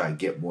and try and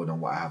get more than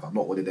what I have. I'm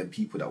not one of them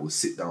people that will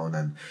sit down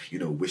and,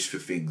 wish for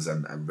things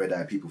and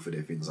red-eye people for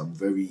their things. I'm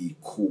very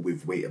cool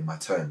with waiting my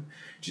turn.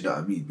 Do you know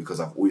what I mean? Because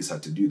I've always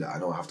had to do that. I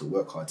don't have to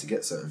work hard to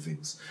get certain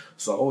things.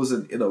 So I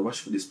wasn't in a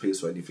rush for this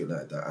place or anything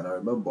like that. And I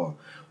remember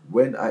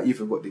when I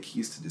even got the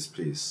keys to this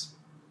place,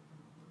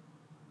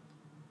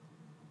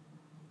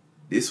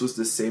 this was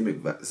the same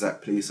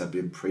exact place I've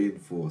been praying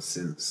for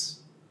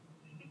since,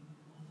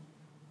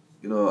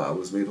 I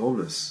was made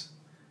homeless.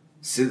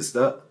 Since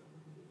that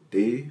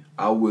day,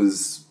 I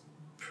was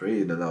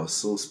praying, and I was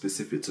so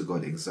specific to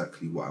God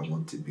exactly what I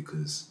wanted,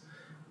 because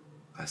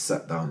I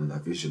sat down and I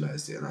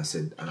visualized it, and I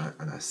said,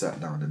 and I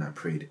sat down and I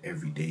prayed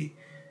every day,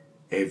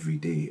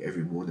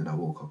 every morning I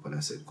woke up and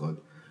I said, God,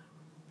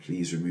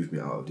 please remove me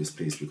out of this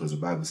place, because the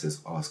Bible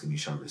says, ask and you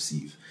shall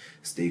receive.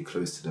 Stay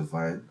close to the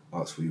vine,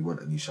 ask what you want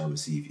and you shall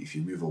receive. If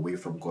you move away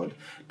from God,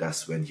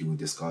 that's when he will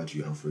discard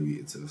you and throw you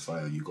into the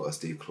fire. You got to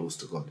stay close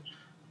to God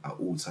at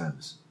all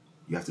times.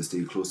 You have to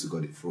stay close to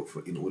God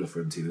in order for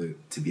him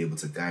to be able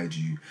to guide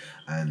you.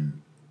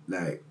 And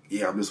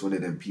I'm just one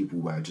of them people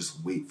where I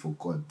just wait for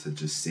God to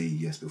just say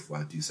yes before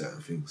I do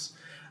certain things.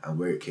 And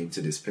where it came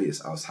to this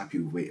place, I was happy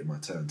with waiting my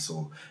turn.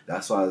 So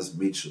that's why I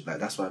made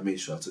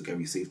sure I took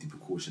every safety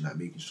precaution, like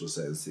making sure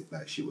certain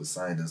shit was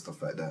signed and stuff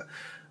like that,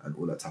 and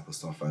all that type of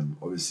stuff. And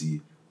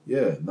obviously,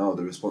 now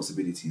the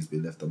responsibility has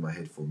been left on my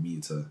head for me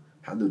to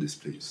handle this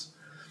place.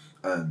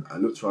 And I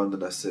looked around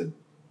and I said,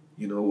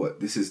 you know what?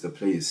 This is the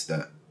place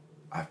that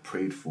I've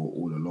prayed for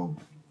all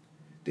along.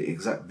 The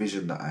exact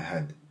vision that I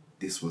had,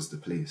 this was the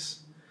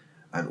place.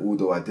 And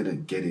although I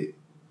didn't get it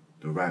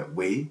the right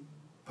way,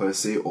 per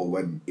se, or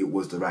when it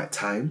was the right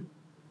time,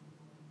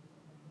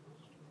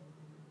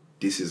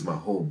 this is my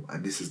home,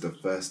 and this is the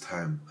first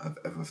time I've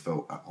ever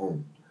felt at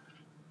home.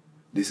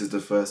 This is the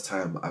first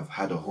time I've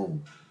had a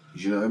home.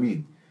 You know what I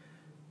mean?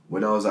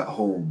 When I was at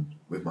home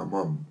with my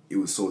mum, it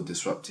was so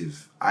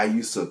disruptive. I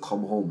used to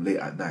come home late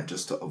at night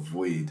just to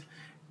avoid,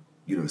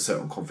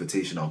 certain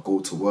confrontation. I'll go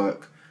to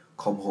work,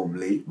 come home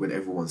late when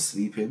everyone's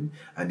sleeping,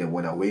 and then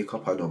when I wake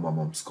up, I know my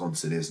mum's gone,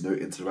 so there's no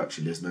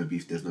interaction, there's no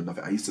beef, there's no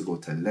nothing. I used to go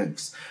to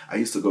lengths. I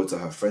used to go to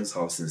her friend's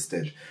house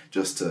instead,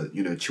 just to,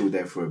 chill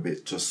there for a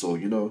bit, just so,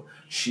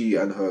 she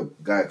and her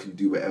guy can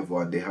do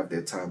whatever and they have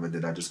their time, and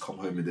then I just come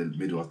home in the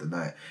middle of the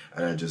night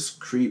and I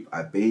just creep,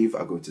 I bathe,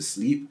 I go to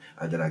sleep,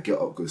 and then I get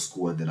up, go to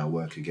school, and then I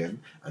work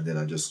again, and then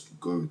I just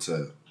go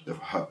to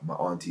my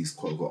auntie's,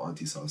 quote-unquote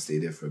auntie's house, stay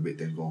there for a bit,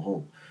 then go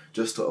home,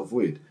 just to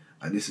avoid.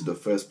 And this is the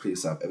first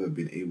place I've ever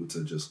been able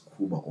to just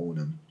call my own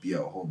and be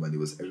at home, and it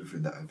was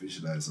everything that I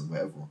visualized and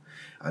whatever.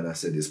 And I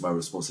said, it's my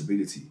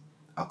responsibility.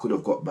 I could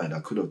have got mad, I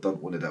could have done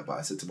all of that, but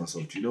I said to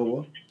myself, do you know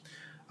what?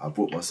 I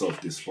brought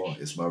myself this far,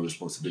 it's my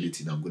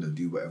responsibility, and I'm going to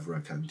do whatever I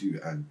can do.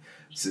 And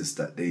since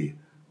that day,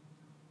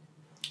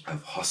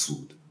 I've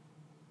hustled.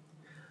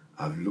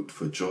 I've looked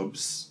for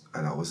jobs,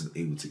 and I wasn't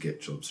able to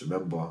get jobs.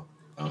 Remember,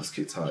 I was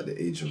kicked out at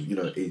the age of,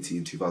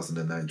 18,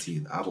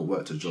 2019. I haven't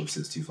worked a job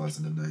since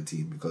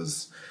 2019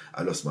 because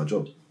I lost my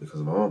job because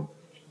of my mum.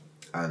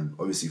 And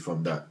obviously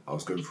from that, I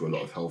was going through a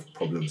lot of health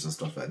problems and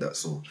stuff like that.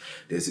 So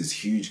there's this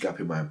huge gap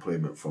in my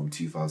employment from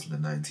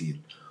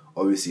 2019.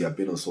 Obviously, I've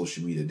been on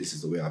social media. This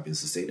is the way I've been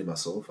sustaining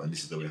myself, and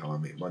this is the way how I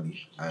make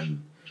money.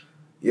 And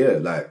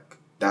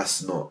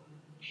that's not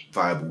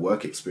viable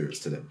work experience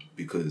to them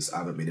because I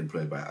haven't been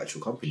employed by an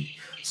actual company.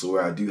 So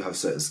where I do have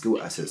certain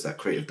skill assets like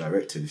creative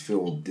directing,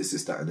 film, this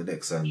is that and the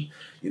next, and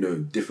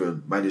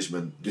different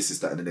management, this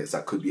is that and the next,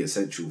 that could be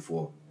essential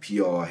for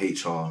PR,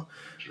 HR,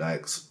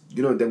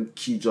 them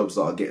key jobs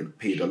that are getting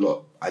paid a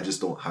lot. I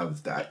just don't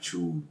have the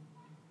actual,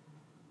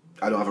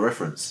 I don't have a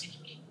reference.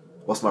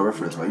 What's my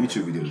reference? My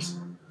YouTube videos.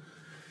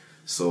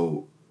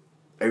 So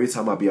every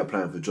time I be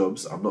applying for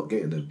jobs, I'm not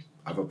getting them.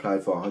 I've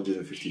applied for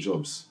 150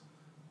 jobs.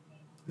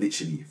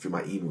 Literally, through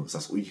my emails.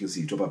 That's all you can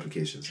see, job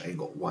applications. I ain't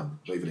got one,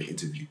 not even an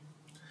interview.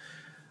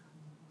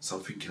 So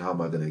I'm thinking, how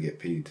am I going to get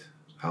paid?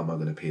 How am I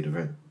going to pay the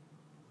rent?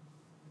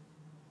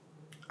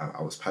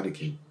 I was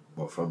panicking,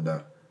 but from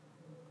that,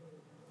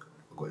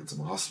 I got into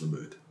my hustler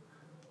mode.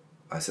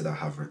 I said I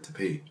have rent to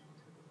pay.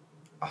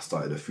 I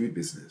started a food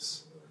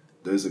business.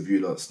 Those of you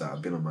lots that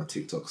have been on my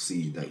TikTok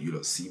see that you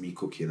lot see me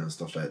cooking and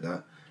stuff like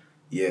that.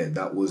 Yeah,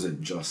 that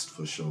wasn't just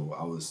for show.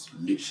 I was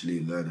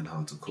literally learning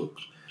how to cook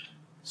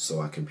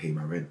so I can pay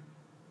my rent.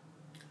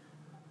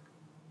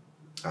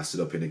 I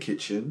stood up in the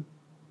kitchen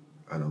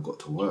and I got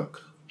to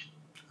work.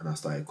 And I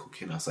started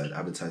cooking, I started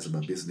advertising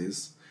my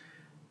business.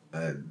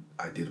 And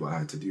I did what I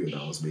had to do, and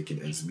I was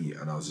making ends meet,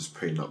 and I was just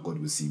praying that God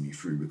would see me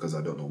through, because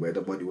I don't know where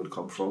the money would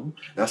come from.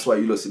 That's why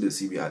you lot didn't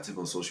see me active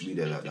on social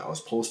media like that. I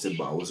was posting,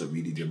 but I wasn't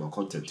really doing my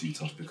content too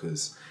tough,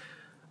 because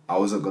I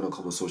wasn't going to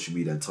come on social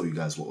media and tell you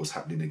guys what was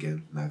happening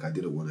again. Like, I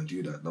didn't want to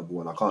do that. Number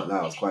one, I can't lie,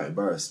 I was quite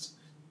embarrassed,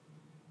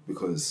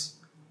 because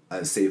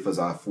as safe as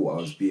I thought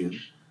I was being,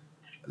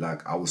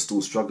 like, I was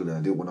still struggling.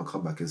 I didn't want to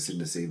come back and sing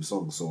the same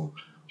song, so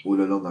all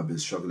along I've been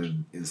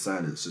struggling in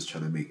silence, just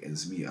trying to make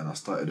ends meet. And I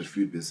started a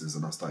food business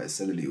and I started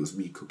selling it. It was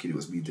me cooking, it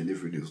was me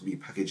delivering, it was me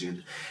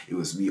packaging, it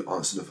was me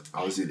answering.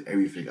 I was doing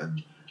everything.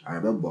 And I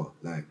remember,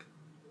 like,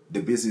 the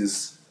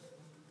business,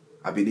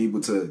 I've been able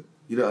to,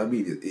 you know what I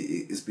mean?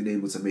 It's been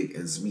able to make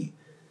ends meet.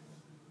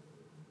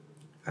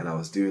 And I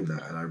was doing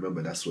that, and I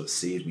remember that's what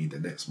saved me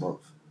the next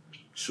month.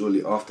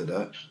 Shortly after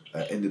that,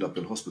 I ended up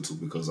in hospital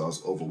because I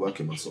was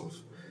overworking myself,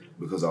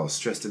 because I was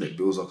stressed in it.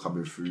 Bills are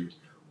coming through,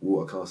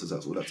 water, council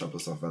tax, all that type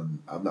of stuff. And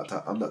I'm that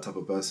type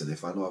of person.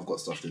 If I know I've got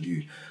stuff to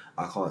do,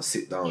 I can't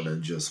sit down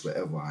and just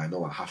whatever. I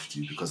know I have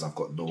to, because I've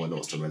got no one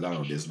else to rely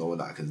on. There's no one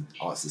that I can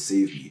ask to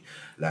save me.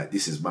 Like,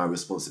 this is my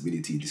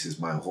responsibility. This is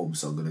my home,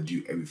 so I'm going to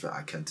do everything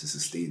I can to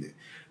sustain it.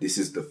 This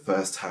is the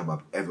first time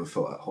I've ever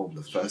felt at home.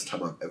 The first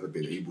time I've ever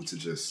been able to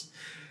just,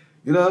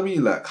 you know what I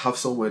mean? Like, have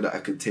somewhere that I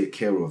can take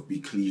care of, be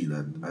clean,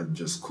 and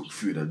just cook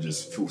food and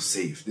just feel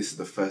safe. This is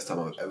the first time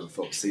I've ever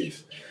felt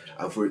safe.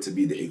 And for it to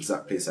be the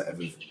exact place I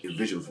ever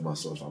envisioned for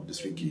myself, I'm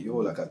just thinking, yo,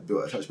 like, I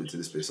built attachment to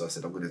this place. So I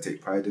said, I'm going to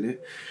take pride in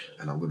it,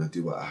 and I'm going to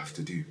do what I have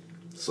to do.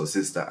 So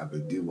since that, I've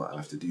been doing what I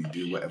have to do,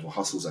 doing whatever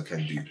hustles I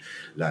can do,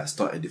 like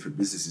starting different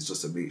businesses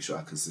just to make sure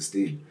I can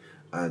sustain.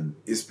 And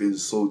it's been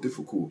so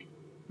difficult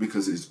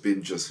because it's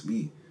been just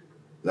me.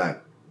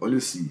 Like,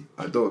 honestly,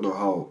 I don't know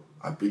how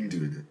I've been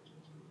doing it.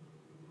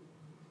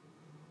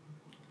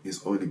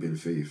 It's only been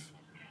faith,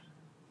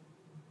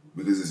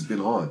 because it's been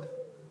hard.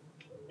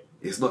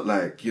 It's not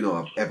like, you know,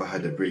 I've ever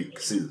had a break.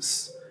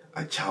 Since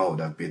a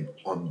child, I've been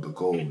on the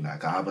go.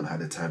 Like, I haven't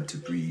had the time to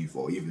breathe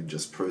or even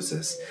just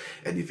process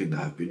anything that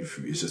I've been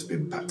through. It's just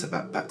been back to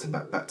back, back to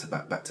back, back to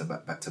back, back to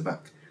back, back to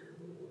back.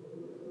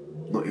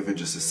 Not even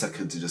just a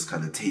second to just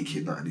kind of take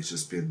it, and it's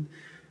just been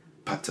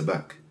back to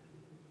back.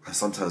 And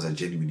sometimes I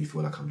genuinely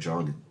feel like I'm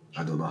drowning.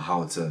 I don't know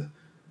how to.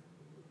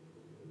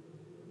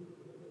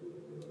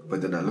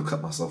 But then I look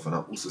at myself and I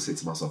also say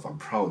to myself, I'm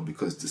proud,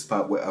 because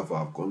despite whatever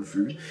I've gone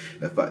through,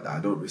 the fact that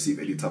I don't receive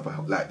any type of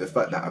help, like the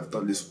fact that I've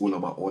done this all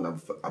on my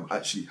own, I'm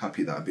actually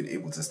happy that I've been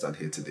able to stand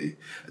here today,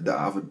 that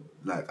I haven't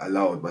like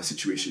allowed my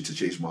situation to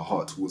change my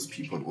heart towards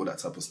people and all that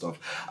type of stuff.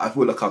 I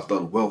feel like I've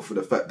done well for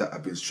the fact that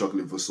I've been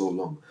struggling for so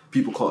long.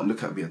 People can't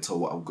look at me and tell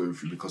what I'm going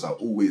through, because I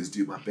always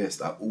do my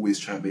best. I always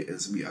try and make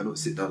ends meet. I don't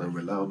sit down and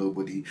rely on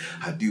nobody.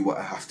 I do what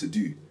I have to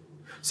do.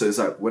 So it's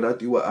like, when I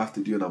do what I have to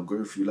do and I'm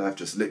going through life,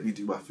 just let me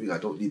do my thing. I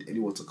don't need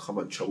anyone to come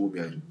and trouble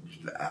me.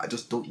 I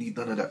just don't need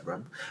none of that,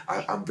 Ram.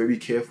 I'm very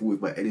careful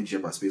with my energy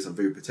and my space. I'm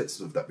very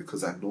protective of that,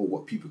 because I know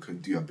what people can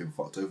do. I've been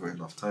fucked over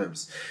enough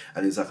times.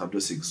 And it's like, I'm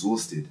just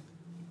exhausted.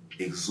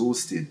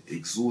 Exhausted.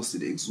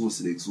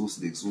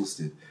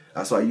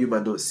 That's why you,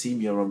 man, don't see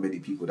me around many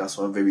people. That's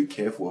why I'm very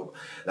careful.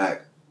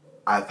 Like,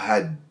 I've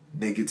had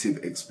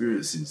negative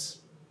experiences.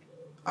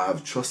 I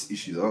have trust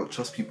issues. I don't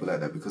trust people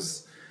like that,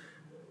 because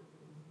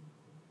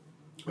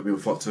I've been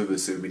fucked over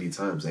so many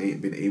times. I ain't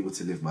been able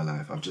to live my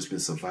life. I've just been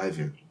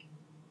surviving.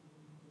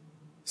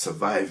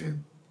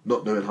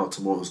 Not knowing how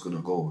tomorrow's going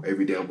to go.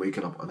 Every day I'm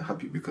waking up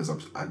unhappy because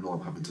I know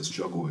I'm having to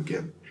struggle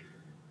again.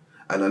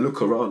 And I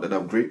look around and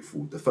I'm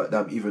grateful. The fact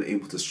that I'm even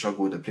able to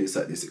struggle in a place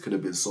like this, it could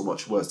have been so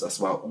much worse. That's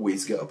why I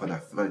always get up and I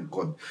thank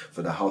God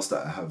for the house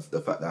that I have.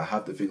 The fact that I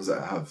have the things that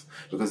I have.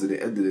 Because at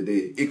the end of the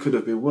day, it could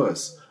have been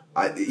worse.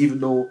 Even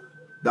though,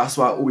 that's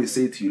why I always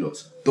say to you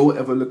lots, don't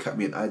ever look at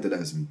me and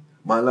idolize me.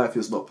 My life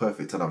is not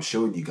perfect, and I'm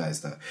showing you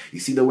guys that. You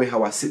see the way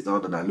how I sit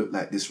down and I look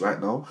like this right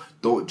now?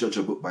 Don't judge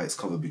a book by its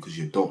cover, because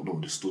you don't know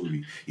the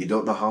story. You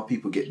don't know how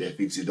people get their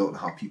things. You don't know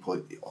how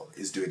people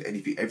is doing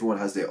anything. Everyone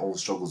has their own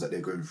struggles that they're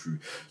going through.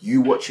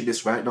 You watching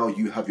this right now,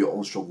 you have your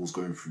own struggles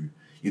going through.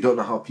 You don't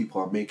know how people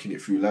are making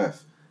it through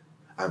life.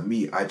 And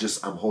me,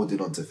 I'm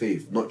holding on to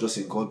faith. Not just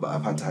in God, but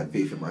I've had to have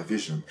faith in my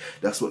vision.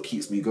 That's what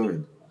keeps me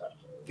going.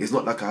 It's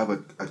not like I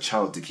have a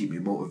child to keep me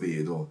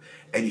motivated or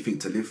anything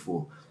to live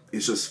for.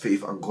 It's just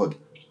faith and God.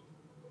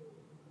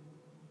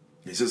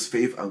 It's just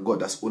faith and God.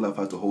 That's all I've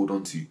had to hold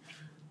on to.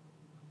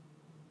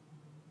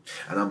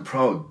 And I'm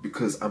proud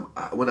because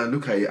when I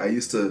look at it, I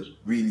used to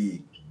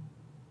really,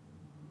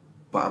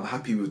 but I'm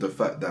happy with the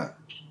fact that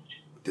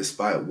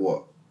despite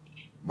what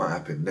might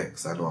happen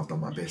next, I know I've done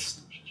my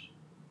best.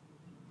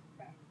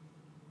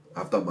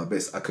 I've done my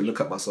best. I can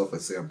look at myself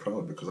and say I'm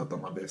proud because I've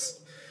done my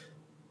best.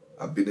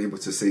 I've been able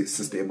to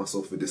sustain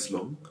myself for this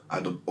long. I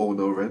don't owe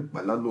no rent.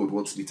 My landlord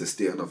wants me to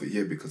stay another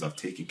year because I've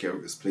taken care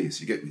of his place.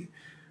 You get me?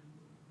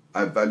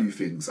 I value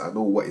things. I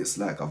know what it's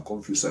like. I've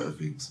gone through certain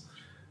things.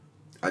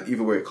 And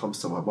even when it comes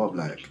to my mum,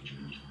 like,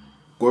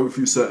 going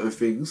through certain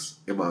things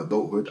in my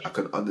adulthood, I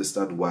can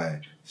understand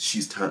why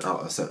she's turned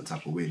out a certain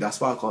type of way.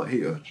 That's why I can't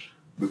hate her.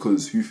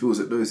 Because who feels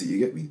it knows it, you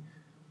get me?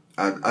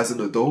 And as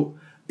an adult,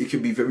 it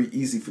can be very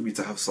easy for me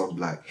to have some,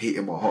 like, hate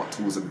in my heart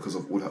towards her because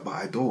of all that, but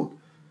I don't.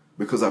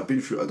 Because I've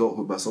been through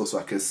adulthood myself, so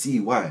I can see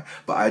why.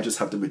 But I just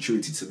have the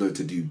maturity to know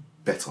to do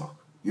better.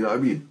 You know what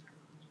I mean?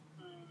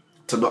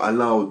 To not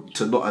allow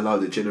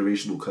the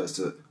generational curse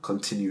to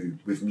continue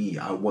with me.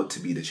 I want to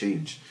be the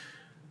change.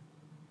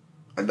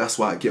 And that's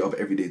why I get up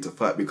every day to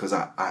fight, because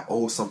I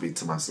owe something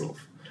to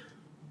myself.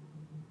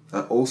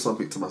 I owe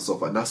something to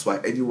myself. And that's why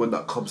anyone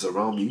that comes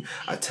around me,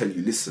 I tell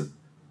you, listen,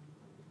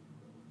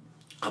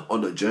 I'm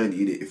on a journey.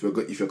 If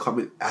you're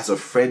coming as a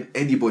friend,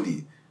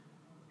 anybody,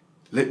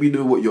 let me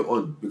know what you're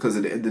on, because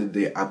at the end of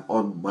the day, I'm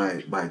on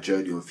my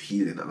journey of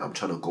healing and I'm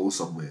trying to go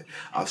somewhere.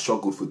 I've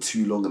struggled for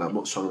too long and I'm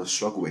not trying to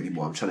struggle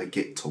anymore. I'm trying to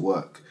get to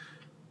work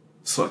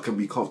so I can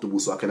be comfortable,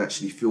 so I can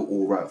actually feel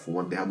all right for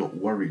one day. I'm not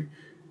worried.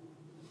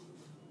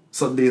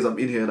 Some days I'm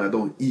in here and I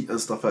don't eat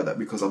and stuff like that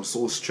because I'm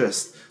so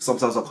stressed.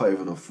 Sometimes I can't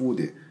even afford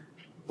it.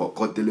 But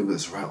God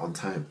delivers right on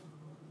time.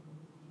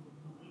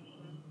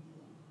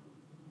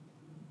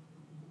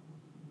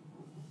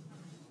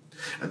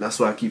 And that's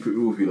why I keep it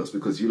real with you lots,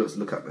 because you lots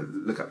look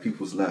at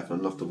people's life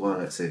and love to go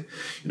on and say,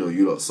 you know,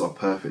 you lots are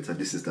perfect and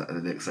this is that and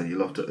the next, and you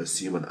love to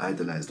assume and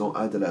idolize. Don't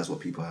idolize what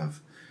people have.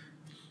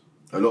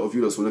 A lot of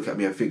you lots will look at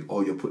me and think,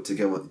 oh, you're put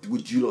together.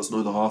 Would you lots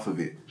know the half of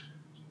it?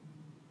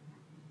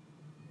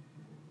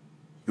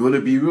 You want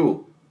to be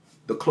real?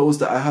 The clothes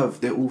that I have,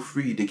 they're all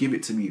free. They give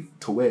it to me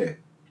to wear.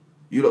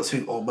 You lots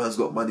think, oh, man's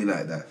got money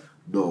like that.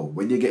 No,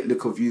 when you get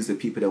little views, the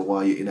people that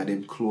wire you in at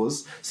them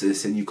clothes, so they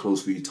send you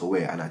clothes for you to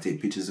wear, and I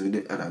take pictures of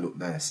it and I look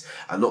nice.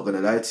 I'm not going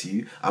to lie to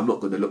you, I'm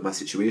not going to look my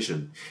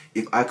situation.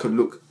 If I can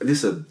look,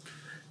 listen,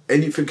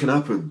 anything can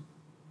happen.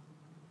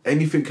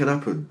 Anything can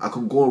happen. I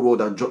can go on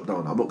road and drop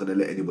down. I'm not going to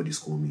let anybody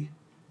score me.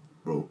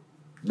 Bro,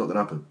 not going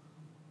to happen.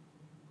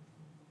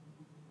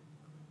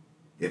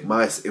 If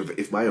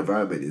my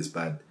environment is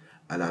bad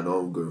and I know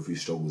I'm going through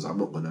struggles, I'm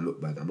not going to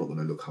look bad. I'm not going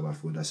to look how I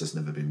feel. That's just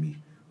never been me.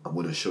 I'm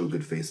going to show a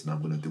good face and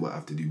I'm going to do what I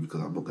have to do,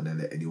 because I'm not going to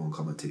let anyone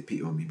come and take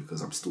pity on me,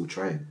 because I'm still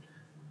trying.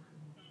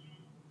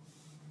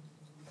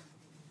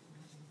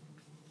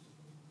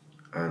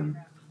 And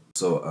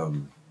so,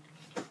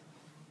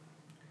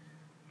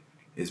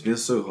 it's been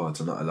so hard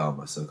to not allow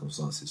my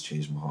circumstances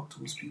change my heart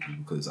towards people,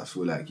 because I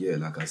feel like, yeah,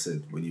 like I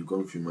said, when you've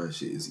gone through my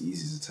shit, it's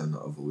easy to turn the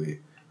other way.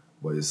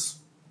 But it's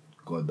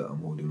God that I'm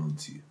holding on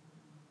to.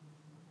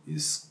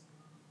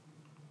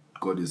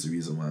 God is the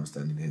reason why I'm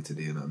standing here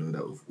today, and I know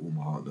that with all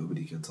my heart.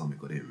 Nobody can tell me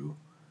God ain't real.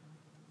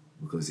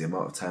 Because the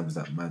amount of times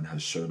that man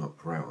has shown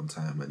up right on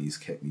time and he's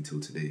kept me till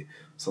today,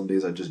 some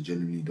days I just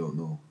genuinely don't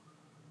know.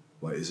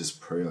 But it's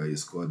just prayer,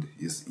 it's God.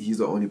 He's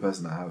the only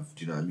person I have,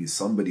 do you know what I mean?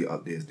 Somebody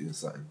up there is doing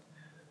something.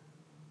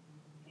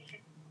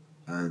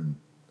 And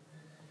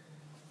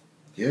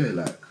yeah,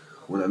 like,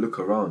 when I look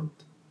around,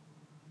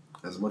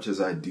 as much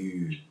as I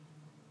do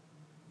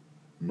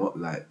not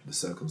like the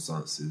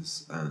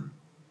circumstances and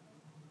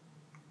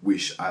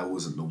wish I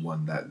wasn't the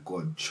one that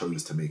God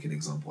chose to make an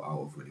example out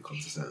of when it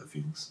comes to certain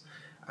things,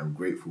 I'm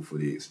grateful for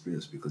the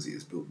experience, because it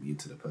has built me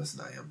into the person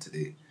I am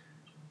today.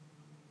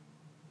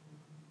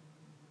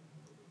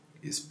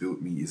 It's built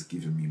me, it's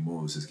given me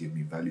morals, it's given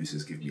me values,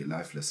 it's given me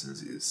life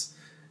lessons.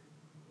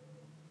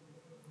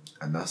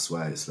 And that's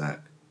why it's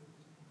like,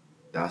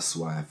 that's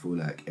why I feel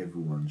like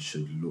everyone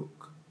should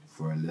look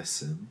for a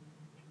lesson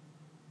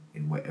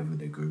in whatever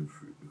they're going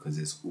through, because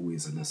there's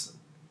always a lesson.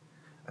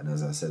 And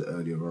as I said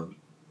earlier on,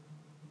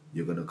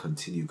 you're going to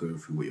continue going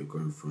through what you're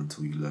going through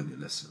until you learn your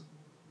lesson.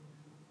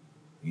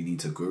 You need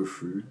to go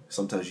through,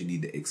 sometimes you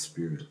need the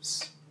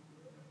experience.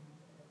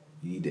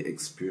 You need the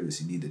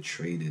experience, you need the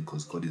training,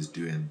 because God is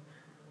doing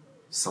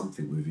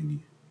something within you.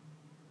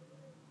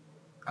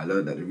 I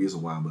learned that the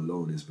reason why I'm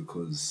alone is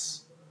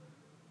because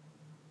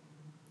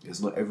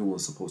it's not everyone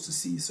supposed to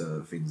see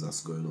certain things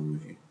that's going on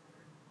with you.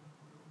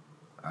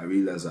 I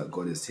realize that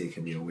God has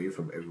taken me away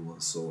from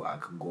everyone so I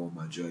can go on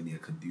my journey, I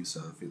can do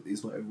certain things.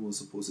 It's not everyone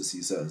supposed to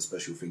see certain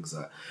special things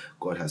that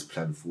God has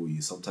planned for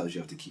you. Sometimes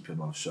you have to keep your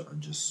mouth shut and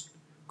just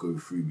go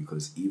through,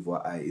 because evil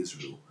eye is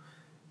real.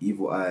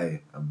 Evil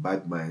eye and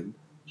bad mind,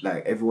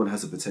 like, everyone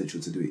has the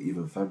potential to do it,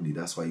 even family.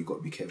 That's why you got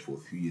to be careful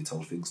of who you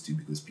tell things to,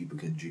 because people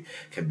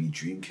can be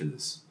dream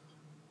killers.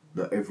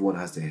 Not everyone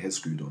has their head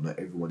screwed on. Not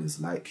everyone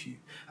is like you.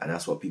 And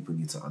that's what people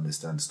need to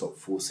understand. Stop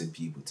forcing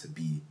people to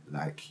be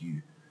like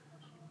you.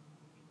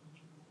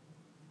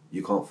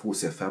 You can't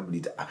force your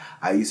family to...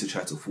 I used to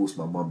try to force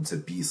my mum to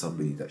be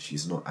somebody that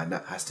she's not, and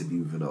that has to be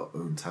within her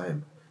own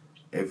time.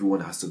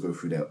 Everyone has to go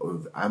through their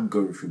own... I'm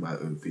going through my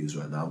own phase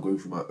right now. I'm going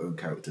through my own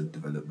character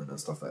development and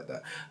stuff like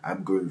that.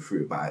 I'm going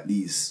through it, but at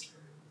least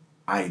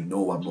I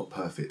know I'm not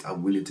perfect.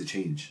 I'm willing to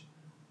change.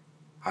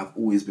 I've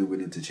always been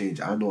willing to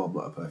change. I know I'm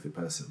not a perfect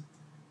person.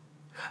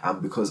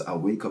 And because I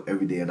wake up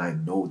every day and I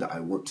know that I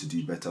want to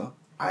do better,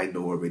 I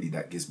know already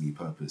that gives me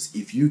purpose.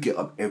 If you get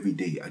up every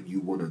day and you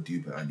want to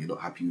do better and you're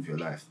not happy with your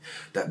life,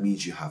 that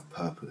means you have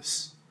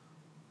purpose.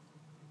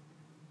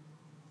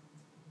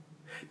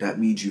 That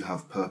means you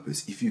have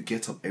purpose. If you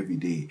get up every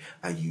day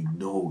and you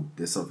know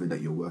there's something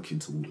that you're working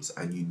towards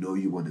and you know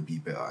you want to be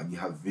better and you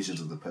have visions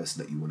of the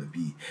person that you want to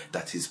be,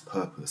 that is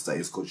purpose. That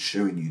is God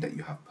showing you that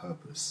you have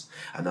purpose.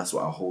 And that's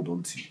what I hold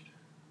on to.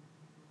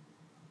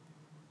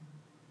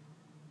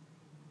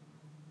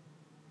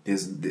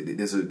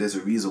 There's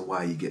a reason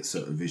why you get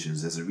certain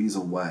visions. There's a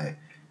reason why.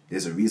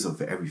 There's a reason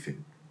for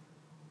everything.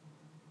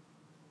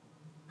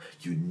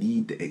 You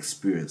need the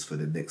experience for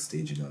the next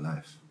stage in your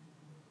life.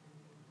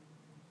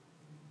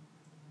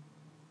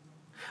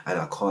 And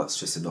I can't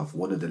stress enough,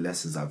 one of the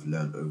lessons I've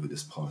learned over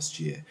this past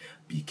year,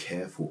 be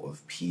careful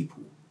of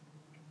people.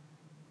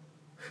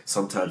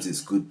 Sometimes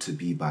it's good to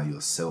be by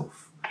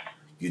yourself.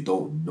 You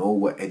don't know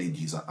what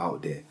energies are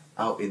out there.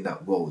 Out in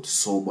that world,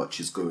 so much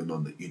is going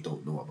on that you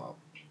don't know about.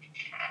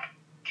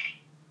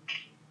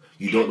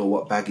 You don't know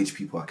what baggage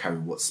people are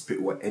carrying, what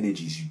spirit, what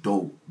energies you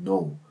don't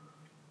know.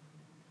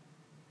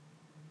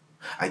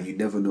 And you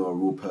never know a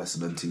real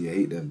person until you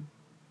hate them,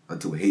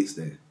 until hate's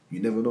there. You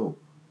never know.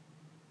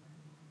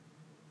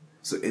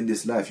 So in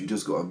this life, you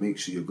just got to make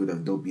sure you're good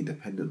and don't be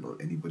dependent on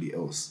anybody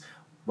else.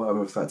 Matter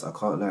of fact, I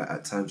can't lie,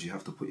 at times you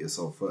have to put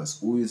yourself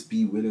first. Always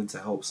be willing to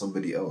help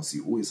somebody else.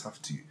 You always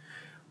have to.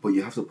 But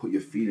you have to put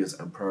your feelings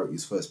and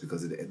priorities first,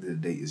 because at the end of the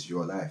day, it's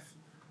your life.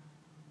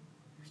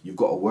 You've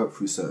got to work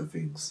through certain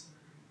things.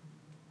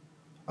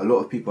 A lot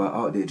of people are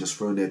out there just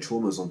throwing their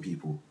traumas on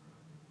people.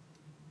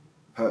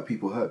 Hurt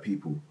people.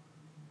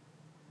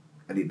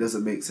 And it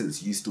doesn't make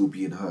sense you still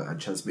being hurt and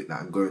transmit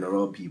that and going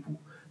around people.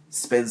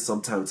 Spend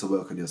some time to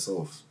work on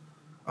yourself.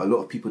 A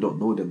lot of people don't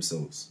know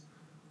themselves.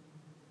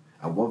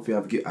 And one thing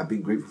I've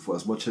been grateful for,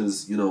 as much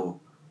as, you know,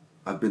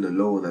 I've been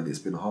alone and it's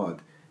been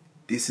hard,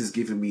 this has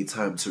given me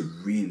time to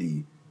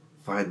really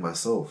find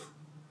myself,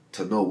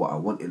 to know what I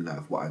want in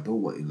life, what I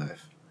don't want in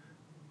life.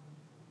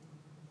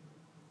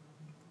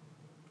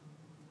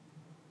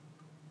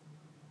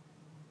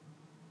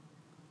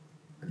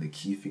 And the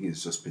key thing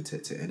is just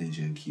protect your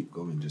energy and keep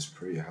going. Just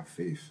pray, have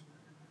faith.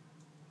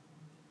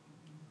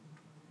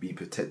 Be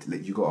protected.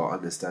 Like, you gotta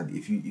understand,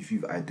 if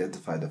you've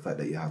identified the fact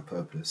that you have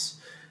purpose,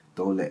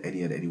 don't let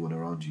anyone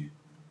around you.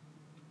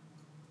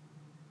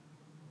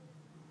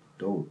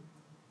 Don't.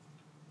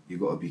 You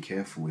gotta be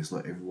careful. It's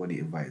not everyone you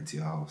invite into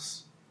your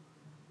house.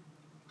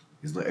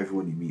 It's not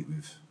everyone you meet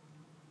with.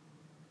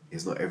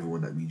 It's not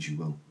everyone that means you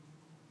well.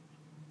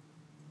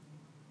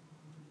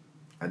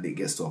 And it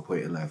gets to a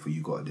point in life where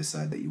you gotta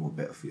decide that you want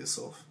better for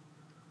yourself.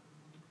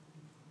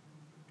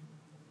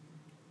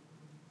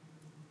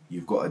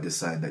 You've got to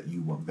decide that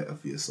you want better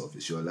for yourself.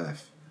 It's your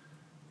life.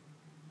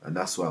 And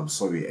that's why I'm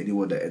sorry.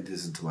 Anyone that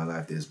enters into my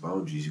life, there's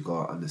boundaries. You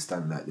got to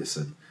understand that,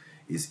 listen,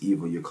 it's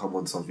either you come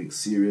on something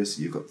serious,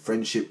 you've got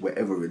friendship,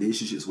 whatever,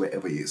 relationships,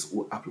 wherever, it's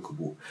all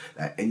applicable.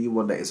 Like,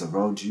 anyone that is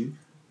around you,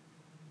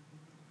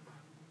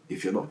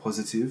 if you're not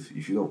positive,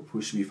 if you don't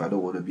push me, if I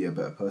don't want to be a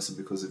better person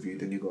because of you,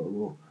 then you got to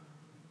go.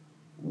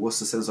 What's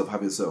the sense of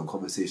having certain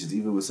conversations,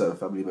 even with certain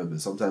family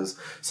members? Sometimes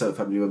certain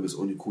family members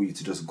only call you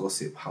to just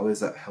gossip. How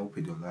is that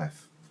helping your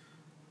life?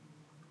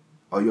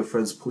 Are your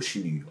friends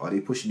pushing you? Are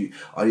they pushing you?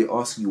 Are they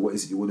asking you what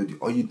is it you want to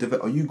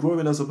do? Are you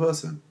growing as a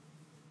person?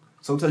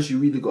 Sometimes you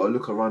really got to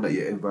look around at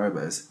your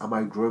environment and say, am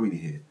I growing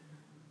here?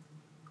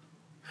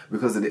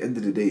 Because at the end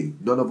of the day,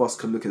 none of us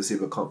can look and say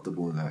we're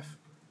comfortable in life.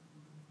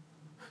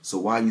 So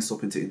why are you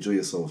stopping to enjoy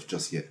yourself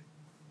just yet?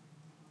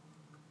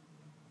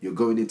 You're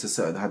going into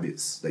certain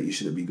habits that you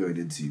shouldn't be going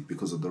into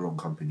because of the wrong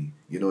company.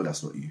 You know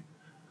that's not you.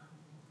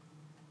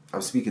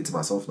 I'm speaking to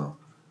myself now.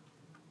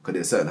 Because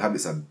there's certain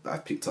habits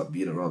I've picked up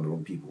being around the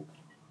wrong people.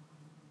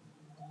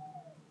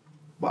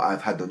 But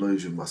I've had the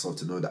knowledge of myself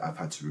to know that I've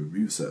had to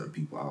remove certain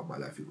people out of my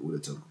life in order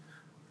to...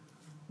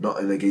 Not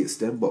against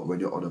them, but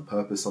when you're on a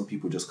purpose, some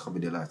people just come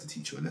in your life to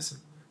teach you a lesson.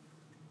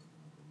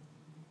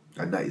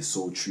 And that is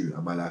so true.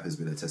 And my life has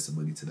been a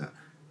testimony to that.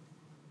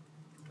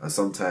 And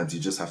sometimes you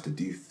just have to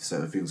do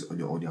certain things on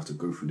your own. You have to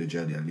go through the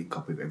journey and link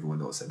up with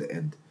everyone else at the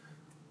end.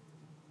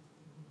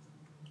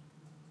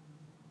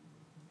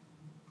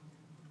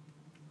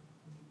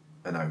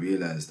 And I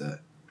realised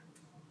that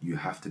you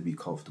have to be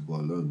comfortable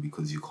alone,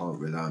 because you can't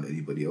rely on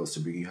anybody else to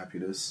bring you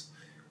happiness.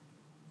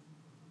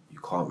 You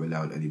can't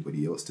rely on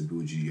anybody else to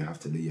build you. You have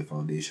to lay your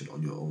foundation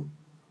on your own.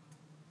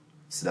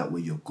 So that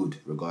way you're good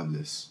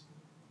regardless.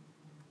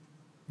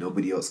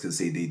 Nobody else can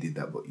say they did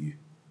that but you.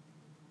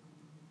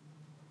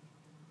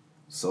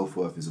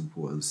 Self-worth is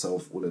important.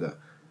 All of that.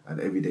 And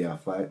every day I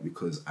fight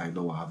because I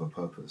know I have a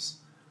purpose.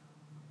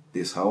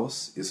 This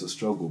house is a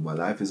struggle. My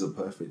life isn't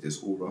perfect.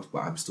 It's all rough,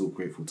 but I'm still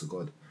grateful to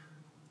God.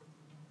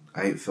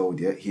 I ain't failed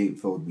yet. He ain't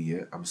failed me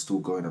yet. I'm still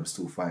going. I'm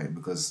still fighting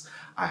because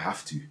I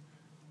have to.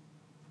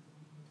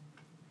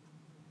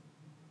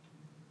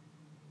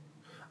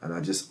 And I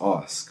just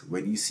ask,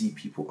 when you see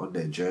people on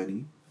their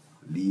journey,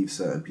 leave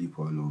certain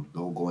people alone.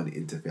 Don't go and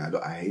interfere.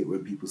 I hate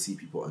when people see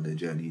people on their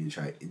journey and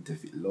try to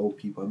interfere. Low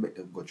people, make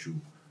them go through.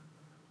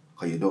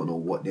 Because you don't know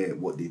what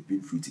they've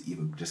been through to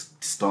even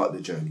just start the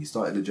journey.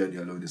 Starting the journey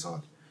alone is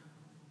hard.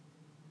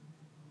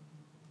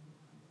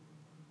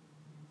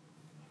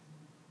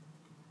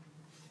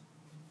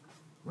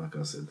 Like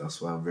I said,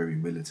 that's why I'm very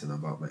militant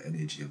about my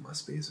energy and my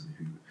space and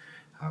who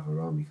I have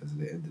around me, because at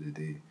the end of the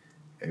day,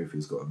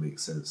 everything's got to make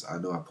sense. I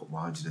know I put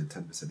my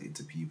 110%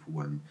 into people,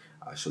 and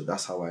I should.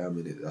 That's how I am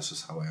in it. That's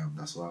just how I am.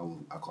 That's why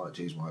I can't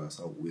change my heart. That's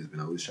how I've always been.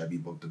 I always try to be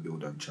Bob the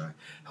Builder and try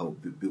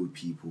help build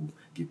people,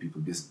 give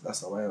people business.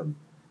 That's how I am.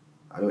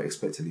 I don't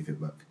expect anything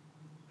back.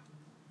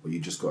 But you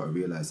just got to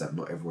realise that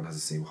not everyone has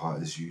the same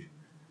heart as you.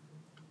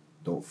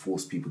 Don't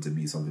force people to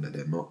be something that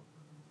they're not.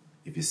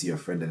 If you see a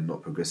friend and they're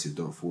not progressive,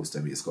 don't force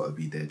them. It's got to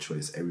be their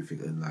choice.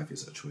 Everything in life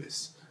is a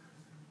choice.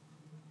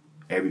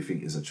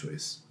 Everything is a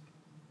choice.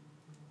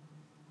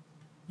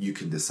 You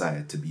can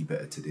decide to be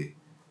better today.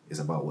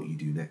 It's about what you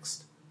do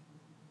next.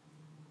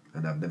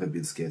 And I've never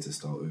been scared to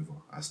start over.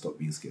 I stopped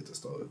being scared to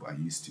start over. I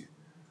used to.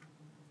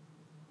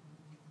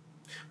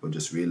 But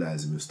just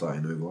realising with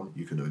starting over,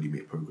 you can only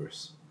make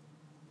progress.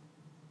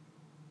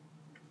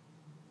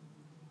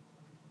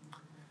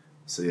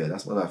 So yeah,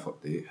 that's my life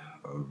update.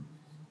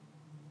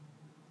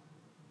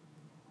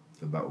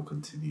 The battle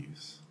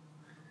continues.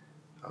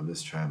 I'm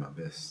just trying my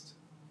best.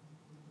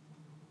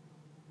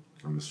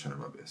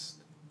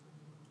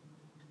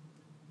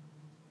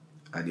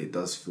 And it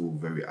does feel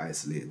very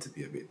isolating to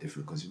be a bit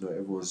different, because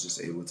everyone's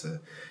just able to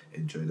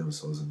enjoy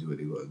themselves and do what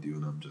they got to do,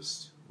 and I'm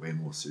just way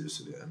more serious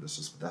with it. And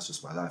that's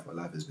just my life. My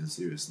life has been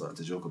serious, nothing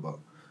to joke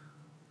about.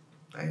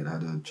 I ain't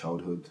had a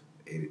childhood,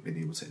 ain't been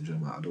able to enjoy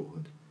my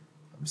adulthood.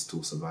 I'm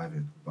still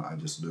surviving, but I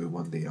just know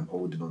one day I'm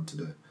holding on to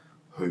the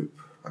hope,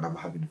 and I'm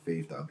having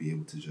faith that I'll be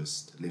able to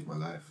just live my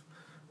life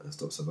and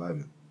stop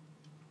surviving.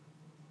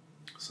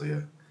 So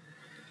yeah.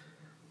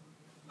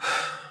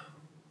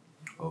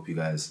 I hope you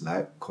guys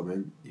like,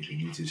 comment. If you're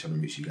new to the channel,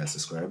 make sure you guys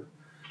subscribe.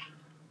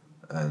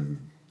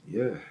 And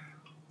yeah,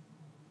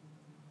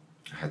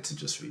 I had to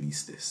just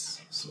release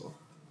this. So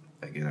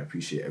again, I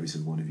appreciate every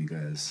single one of you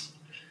guys.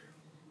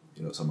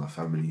 It's on my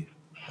family,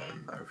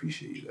 and I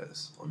appreciate you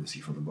guys,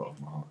 honestly, from the bottom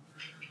of my heart.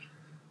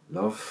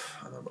 Love,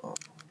 and I'm out.